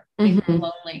before they feel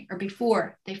lonely or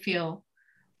before they feel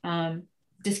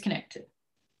disconnected?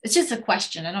 It's just a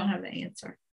question. I don't have the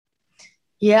answer.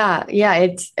 Yeah.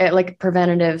 It's like a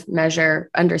preventative measure.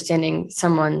 Understanding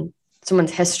someone's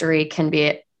history can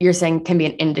be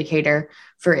an indicator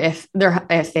for if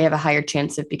they have a higher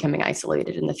chance of becoming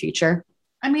isolated in the future.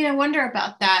 I mean, I wonder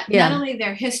about that. Yeah. Not only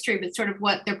their history, but sort of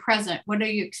what they're present. What are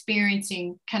you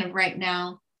experiencing kind of right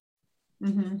now?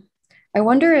 Mm-hmm. I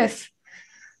wonder if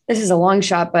this is a long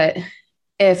shot, but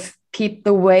if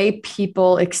the way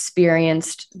people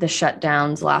experienced the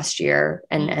shutdowns last year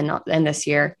and this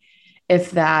year,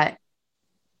 if that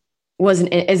is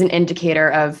an indicator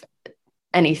of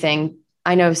anything.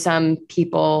 I know some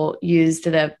people used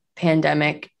the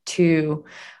pandemic to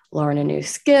learn a new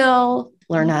skill,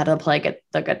 learn how to play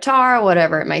the guitar,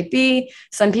 whatever it might be.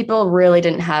 Some people really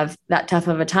didn't have that tough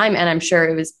of a time. And I'm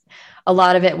sure a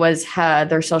lot of it was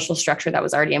their social structure that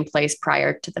was already in place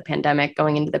prior to the pandemic.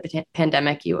 Going into the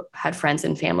pandemic, you had friends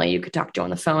and family you could talk to on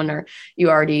the phone, or you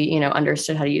already,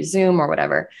 understood how to use Zoom or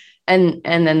whatever. And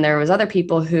then there was other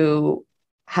people who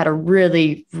had a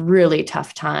really, really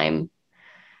tough time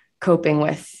coping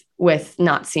with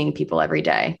not seeing people every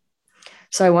day.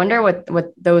 So I wonder what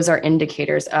those are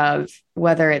indicators of,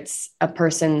 whether it's a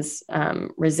person's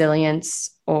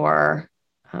resilience or,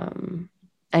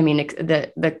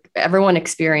 everyone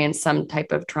experienced some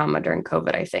type of trauma during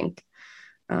COVID, I think,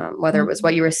 whether it was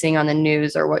what you were seeing on the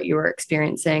news or what you were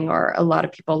experiencing, or a lot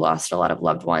of people lost a lot of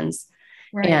loved ones.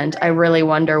 Right. And I really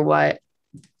wonder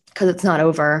because it's not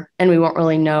over and we won't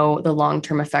really know the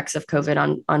long-term effects of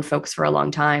COVID on folks for a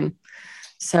long time.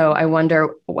 So I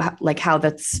wonder how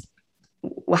this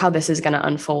is going to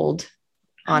unfold,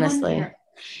 honestly.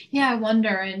 I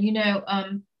wonder.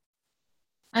 And,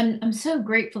 I'm so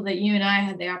grateful that you and I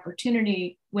had the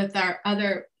opportunity with our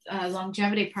other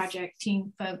longevity project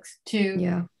team folks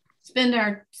to spend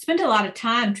a lot of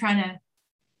time trying to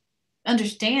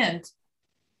understand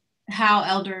how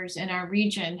elders in our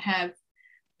region have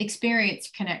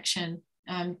experienced connection,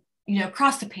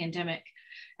 across the pandemic.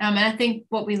 And I think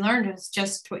what we learned is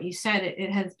just what you said.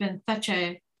 It has been such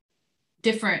a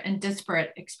different and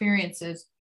disparate experiences.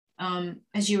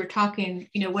 As you were talking,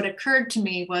 what occurred to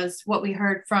me was what we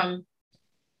heard from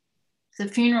our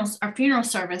funeral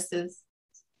services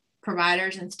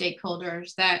providers and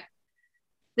stakeholders, that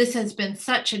this has been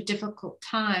such a difficult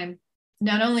time,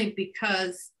 not only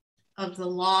because of the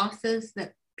losses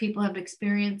that people have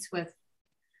experienced with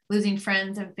losing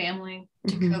friends and family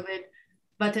to COVID,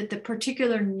 but that the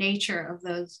particular nature of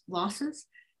those losses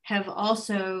have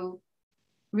also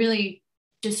really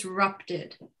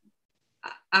disrupted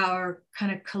our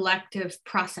kind of collective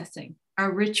processing,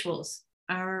 our rituals,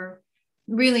 our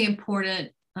really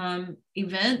important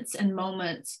events and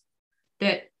moments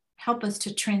that help us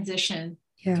to transition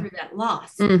through that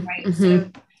loss, right?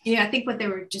 So, I think what they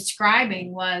were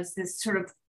describing was this sort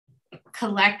of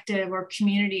collective or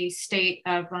community state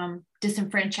of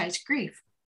disenfranchised grief,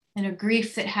 and a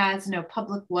grief that has no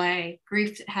public way,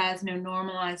 grief that has no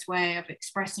normalized way of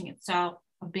expressing itself,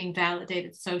 of being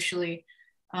validated socially,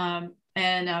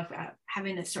 and of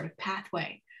having this sort of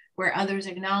pathway where others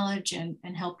acknowledge and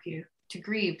help you to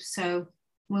grieve. So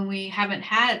when we haven't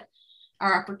had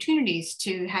our opportunities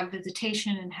to have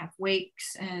visitation and have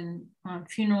wakes and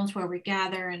funerals where we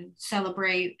gather and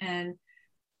celebrate and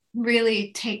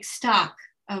really take stock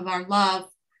of our love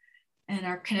and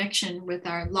our connection with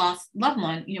our lost loved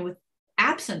one, with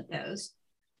absent those,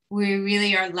 we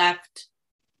really are left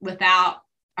without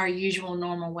our usual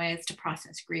normal ways to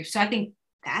process grief. So I think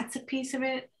that's a piece of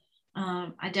it.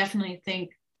 I definitely think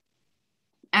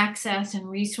access and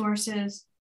resources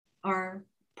are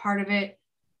part of it.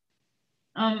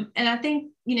 And I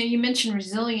think, you mentioned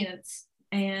resilience,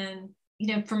 and,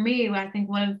 for me, I think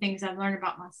one of the things I've learned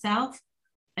about myself,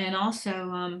 and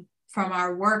also from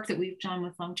our work that we've done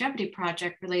with Longevity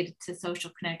Project related to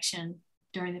social connection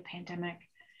during the pandemic,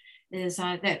 is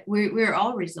that we're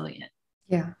all resilient.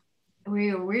 Yeah.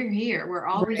 We're here. We're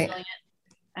all resilient.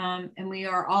 And we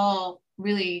are all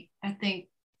really, I think,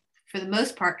 for the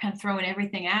most part, kind of throwing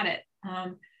everything at it.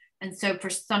 And so for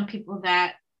some people,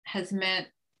 that has meant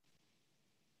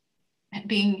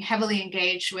being heavily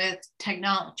engaged with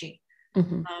technology,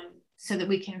 so that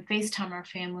we can FaceTime our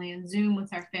family and Zoom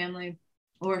with our family,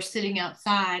 or sitting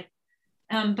outside.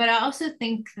 But I also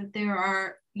think that there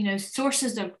are,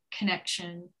 sources of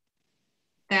connection,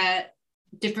 that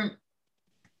different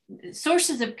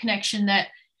sources of connection that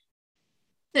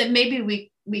maybe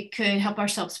we could help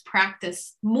ourselves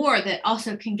practice more, that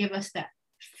also can give us that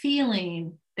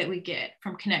feeling that we get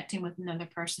from connecting with another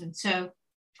person. So,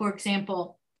 for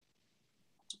example,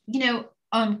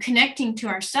 connecting to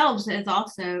ourselves is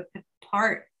also a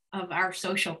part of our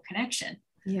social connection.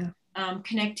 Yeah.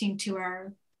 Connecting to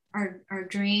our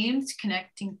dreams,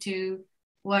 connecting to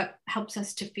what helps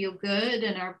us to feel good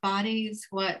in our bodies,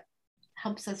 what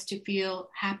helps us to feel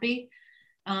happy.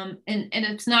 And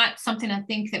it's not something I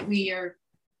think that we are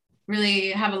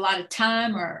really have a lot of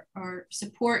time or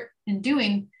support in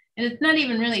doing. And it's not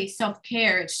even really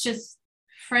self-care. It's just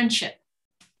friendship.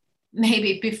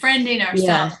 Maybe befriending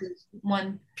ourselves is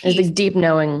one piece. It's the deep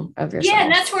knowing of yourself. Yeah,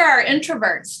 and that's where our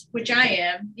introverts, which I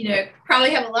am,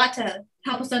 probably have a lot to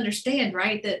help us understand,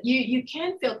 right? That you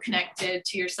can feel connected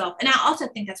to yourself. And I also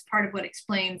think that's part of what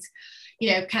explains,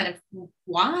 kind of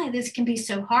why this can be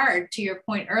so hard. To your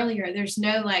point earlier, there's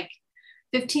no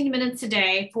 15 minutes a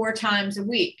day, 4 times a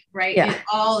week, right? Yeah. It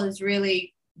all is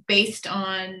really based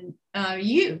on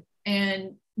you,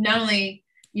 and not only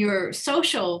your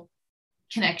social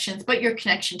connections, but your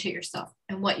connection to yourself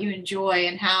and what you enjoy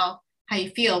and how you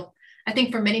feel. I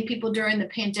think for many people during the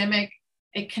pandemic,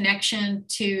 a connection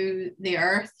to the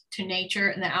earth, to nature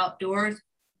and the outdoors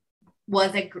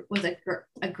was a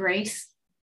grace.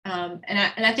 And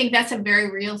I think that's a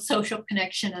very real social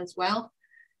connection as well.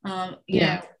 I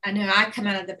know I come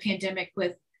out of the pandemic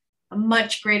with a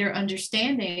much greater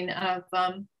understanding of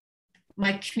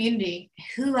my community,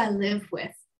 who I live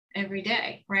with every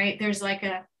day, right? There's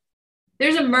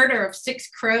a murder of 6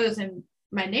 crows in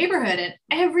my neighborhood, and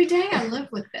every day I live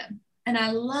with them and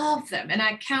I love them and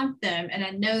I count them and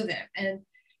I know them.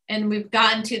 And we've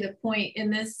gotten to the point in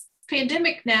this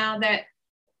pandemic now that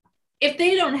if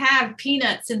they don't have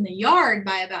peanuts in the yard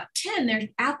by about 10, they're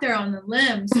out there on the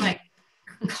limbs,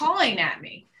 calling at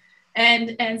me.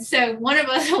 And so one of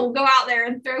us will go out there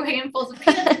and throw handfuls of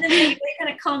peanuts, and then they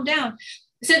kind of calm down.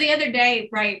 So the other day,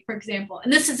 right, for example,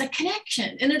 and this is a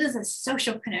connection, and it is a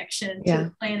social connection to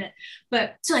the planet.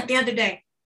 But so the other day,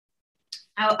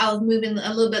 I was moving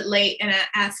a little bit late, and I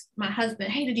asked my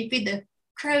husband, hey, did you feed the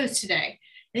crows today?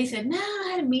 And he said, no,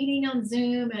 I had a meeting on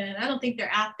Zoom, and I don't think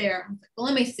they're out there. I was like, well,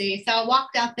 let me see. So I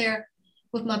walked out there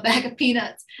with my bag of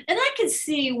peanuts, and I could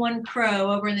see one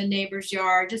crow over in the neighbor's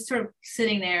yard, just sort of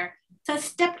sitting there. So I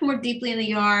stepped more deeply in the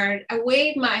yard. I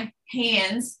waved my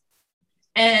hands,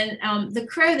 and the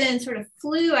crow then sort of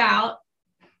flew out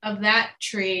of that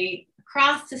tree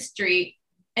across the street.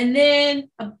 And then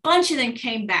a bunch of them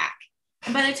came back.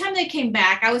 And by the time they came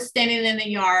back, I was standing in the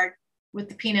yard with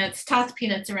the peanuts, tossed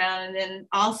peanuts around, and then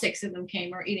all 6 of them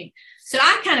came or eating. So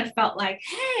I kind of felt like,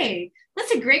 hey,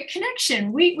 that's a great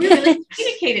connection. We really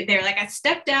communicated there. I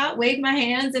stepped out, waved my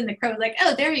hands, and the crow was like,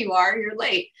 oh, there you are. You're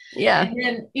late. Yeah.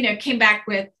 And then, came back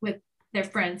with their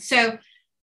friends. So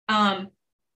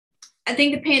I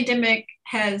think the pandemic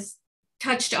has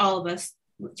touched all of us,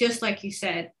 just like you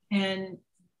said. And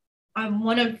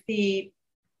one of the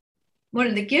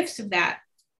gifts of that,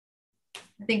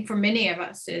 I think for many of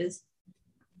us, is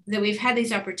that we've had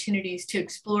these opportunities to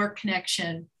explore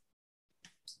connection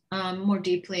more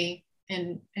deeply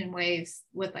in ways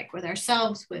with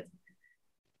ourselves, with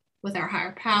our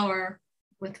higher power,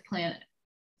 with the planet.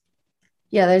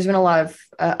 Yeah, there's been a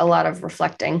lot of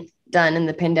reflecting done in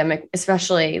the pandemic,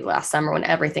 especially last summer when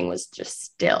everything was just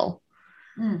still.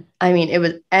 I mean, it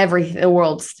was everything.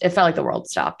 It felt like the world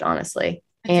stopped, honestly.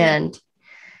 And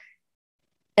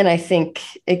I think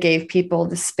it gave people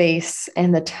the space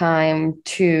and the time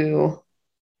to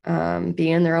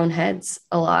be in their own heads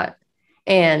a lot,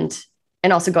 and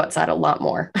also go outside a lot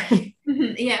more.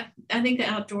 Yeah, I think the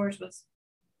outdoors was.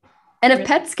 And if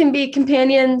pets can be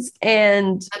companions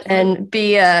and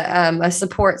be a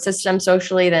support system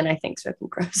socially, then I think so can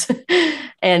crows.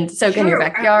 And so can your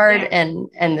backyard and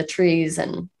the trees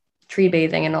and tree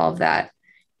bathing and all of that.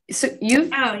 So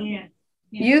you've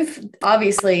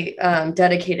obviously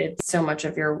dedicated so much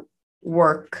of your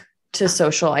work to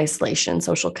social isolation,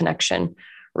 social connection,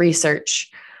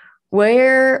 research.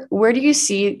 Where do you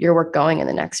see your work going in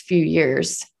the next few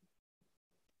years?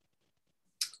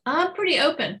 I'm pretty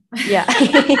open. Yeah.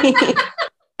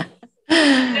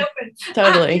 Open.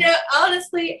 Totally.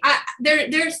 Honestly,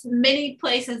 there's many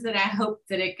places that I hope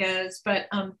that it goes, but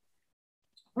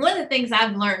one of the things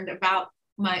I've learned about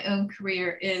my own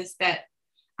career is that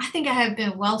I think I have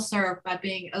been well served by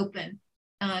being open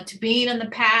to being on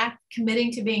the path,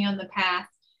 committing to being on the path,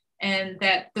 and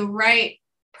that the right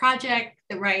project,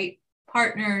 the right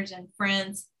partners and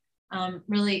friends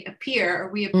really appear, or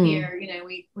we appear,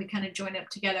 we kind of join up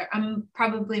together. I'm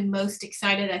probably most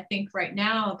excited, I think, right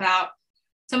now about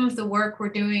some of the work we're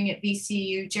doing at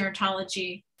VCU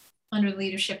Gerontology under the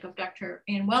leadership of Dr.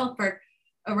 Ann Wellford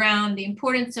around the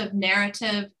importance of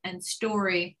narrative and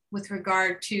story with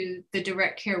regard to the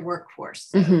direct care workforce.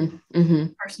 So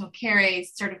personal care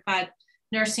aides, certified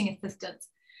nursing assistants.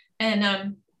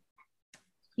 And,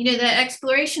 the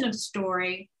exploration of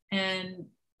story and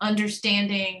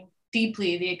understanding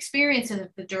deeply the experiences of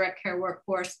the direct care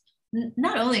workforce,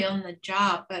 not only on the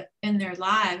job, but in their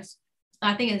lives,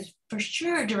 I think is for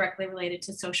sure directly related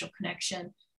to social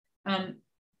connection.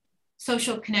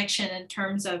 social connection in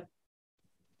terms of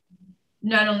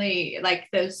not only like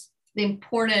the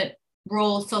important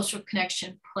role social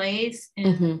connection plays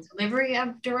in the delivery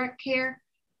of direct care,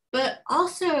 but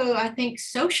also I think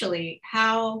socially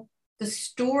how the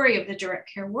story of the direct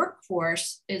care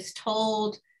workforce is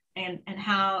told and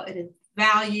how it is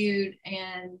valued,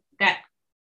 and that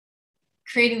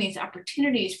creating these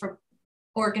opportunities for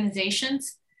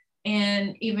organizations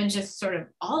and even just sort of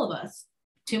all of us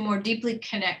to more deeply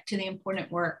connect to the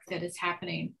important work that is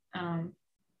happening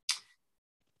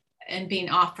and being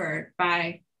offered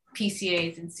by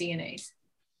PCAs and CNAs.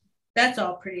 That's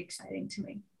all pretty exciting to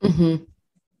me. Mm-hmm.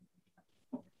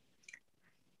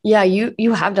 Yeah,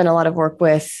 you have done a lot of work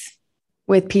with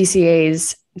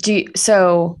PCAs.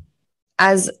 So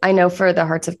as I know for the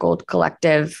Hearts of Gold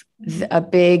Collective, a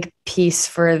big piece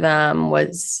for them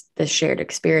was the shared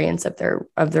experience of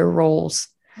their roles.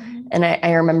 Mm-hmm. And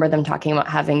I remember them talking about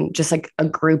having just like a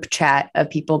group chat of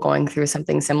people going through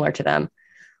something similar to them,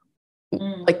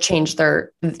 like change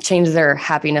their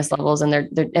happiness levels in their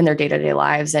day-to-day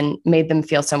lives and made them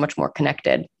feel so much more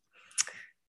connected.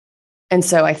 And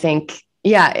so I think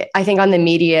on the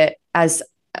immediate, as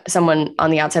someone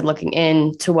on the outside looking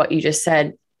in to what you just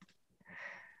said,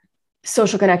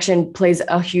 social connection plays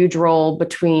a huge role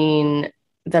between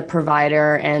the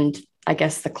provider and I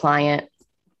guess the client,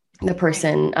 the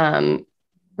person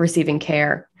receiving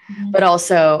care, but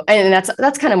also, and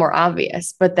that's kind of more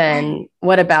obvious, but then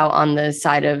what about on the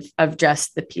side of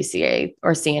just the PCA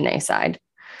or CNA side?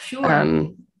 Sure.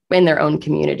 In their own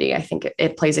community, I think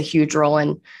it plays a huge role.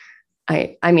 And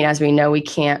I mean, as we know,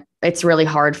 it's really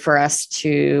hard for us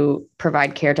to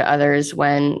provide care to others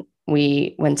when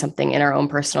something in our own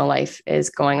personal life is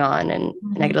going on and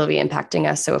negatively impacting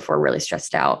us. So if we're really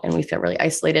stressed out and we feel really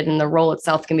isolated, and the role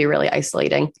itself can be really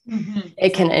isolating,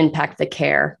 it can impact the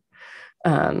care.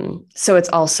 So it's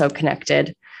also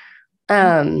connected.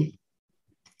 We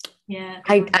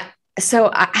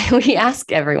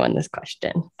ask everyone this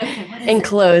question in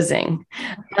closing.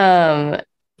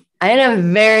 And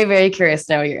I'm very, very curious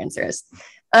to know what your answer is.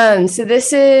 So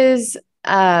this is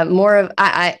more of,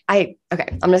 okay,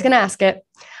 I'm just going to ask it.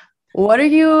 What are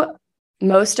you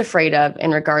most afraid of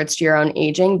in regards to your own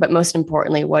aging? But most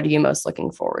importantly, what are you most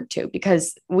looking forward to?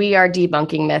 Because we are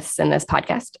debunking myths in this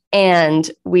podcast,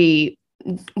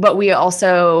 but we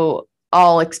also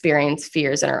all experience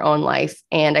fears in our own life.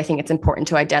 And I think it's important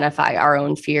to identify our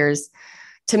own fears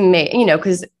to make,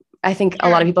 because I think a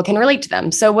lot of people can relate to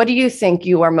them. So what do you think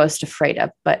you are most afraid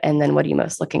of? And then what are you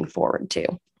most looking forward to?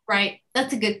 Right.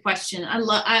 That's a good question. I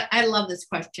love this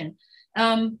question.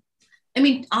 I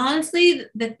mean, honestly,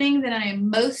 the thing that I am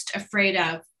most afraid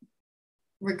of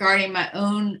regarding my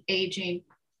own aging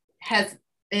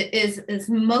is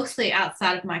mostly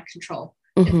outside of my control.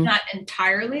 It's not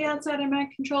entirely outside of my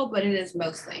control, but it is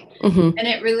mostly. And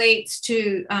it relates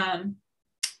to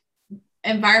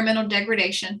environmental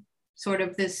degradation, sort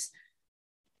of this,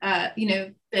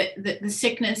 the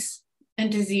sickness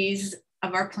and disease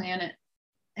of our planet,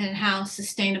 and how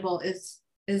sustainable is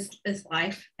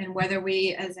life, and whether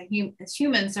we as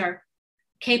humans are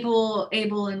capable,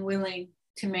 able, and willing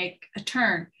to make a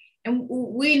turn. And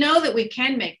we know that we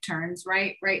can make turns,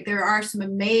 right? There are some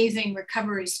amazing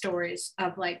recovery stories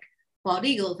of like bald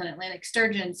eagles and Atlantic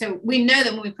sturgeon. So we know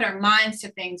that when we put our minds to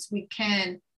things, we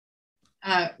can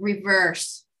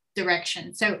reverse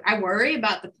direction. So I worry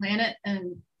about the planet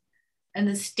and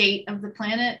the state of the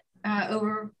planet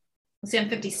over, let's say I'm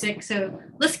 56. So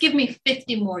let's give me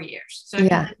 50 more years. So I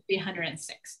can be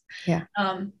 106. Yeah.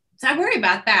 So I worry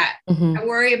about that. I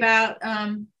worry about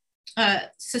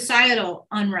societal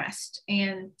unrest,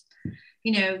 and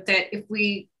that if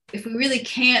we really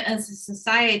can't as a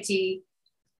society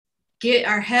get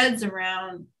our heads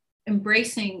around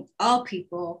embracing all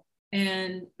people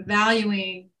and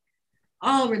valuing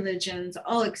all religions,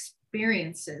 all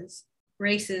experiences,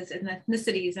 races and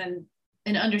ethnicities,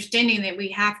 and understanding that we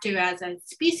have to as a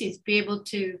species be able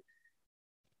to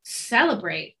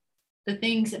celebrate the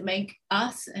things that make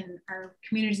us and our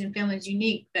communities and families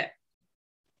unique, that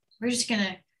we're just going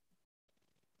to,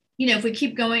 if we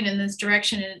keep going in this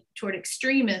direction and toward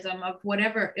extremism of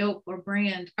whatever ilk or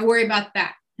brand, I worry about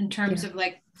that in terms of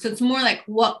like, so it's more like,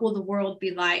 what will the world be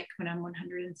like when I'm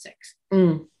 106?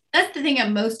 That's the thing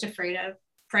I'm most afraid of,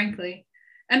 frankly.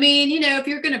 I mean, if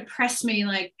you're going to press me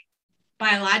like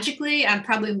biologically, I'm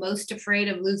probably most afraid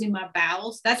of losing my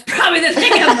bowels. That's probably the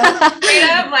thing I'm most afraid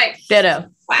of. Like, ditto.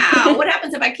 Wow, what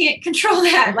happens if I can't control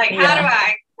that? Like, how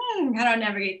do I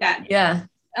navigate that? Yeah.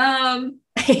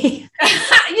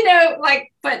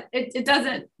 But it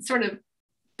doesn't sort of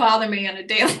bother me on a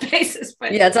daily basis.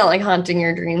 But yeah, it's not like haunting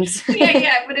your dreams.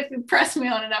 yeah. But if you press me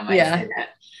on it, I might say that.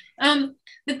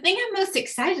 The thing I'm most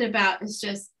excited about is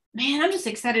just, man, I'm just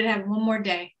excited to have one more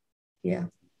day. Yeah.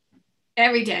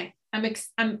 Every day. I'm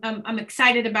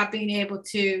excited about being able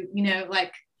to,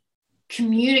 like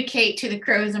communicate to the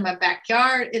crows in my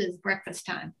backyard. It is breakfast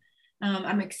time.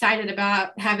 I'm excited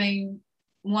about having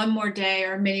one more day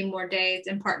or many more days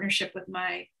in partnership with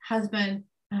my husband.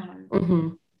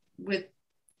 I'm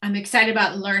excited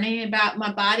about learning about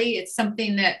my body. It's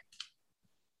something that,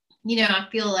 I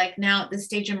feel like now at this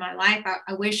stage in my life,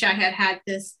 I wish I had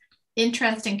this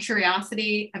interest and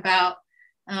curiosity about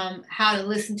how to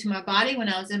listen to my body when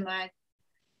I was in my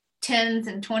 10s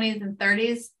and 20s and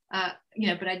 30s,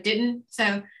 but I didn't.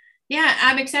 So yeah,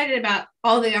 I'm excited about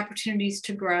all the opportunities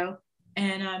to grow.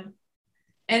 And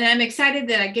I'm excited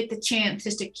that I get the chance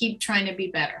just to keep trying to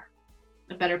be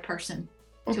a better person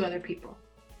to other people.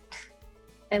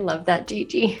 I love that,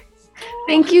 Gigi.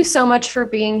 Thank you so much for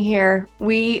being here.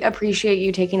 We appreciate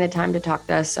you taking the time to talk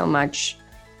to us so much.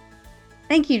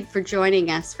 Thank you for joining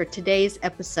us for today's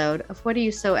episode of What Are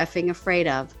You So Effing Afraid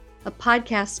Of? A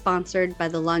podcast sponsored by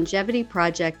the Longevity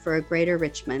Project for a Greater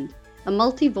Richmond, a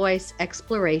multi-voice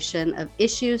exploration of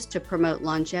issues to promote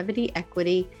longevity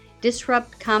equity,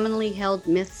 disrupt commonly held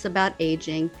myths about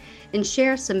aging, and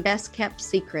share some best-kept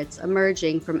secrets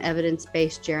emerging from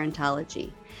evidence-based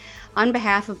gerontology. On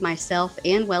behalf of myself,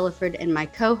 Ann Welliford, and my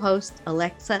co-hosts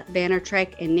Alexa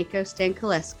Vannertrek and Nico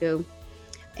Stankulescu,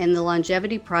 and the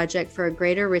Longevity Project for a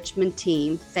Greater Richmond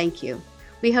team, thank you.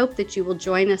 We hope that you will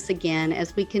join us again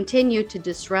as we continue to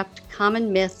disrupt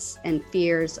common myths and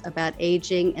fears about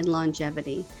aging and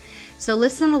longevity. So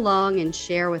listen along and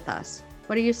share with us.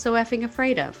 What are you so effing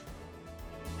afraid of?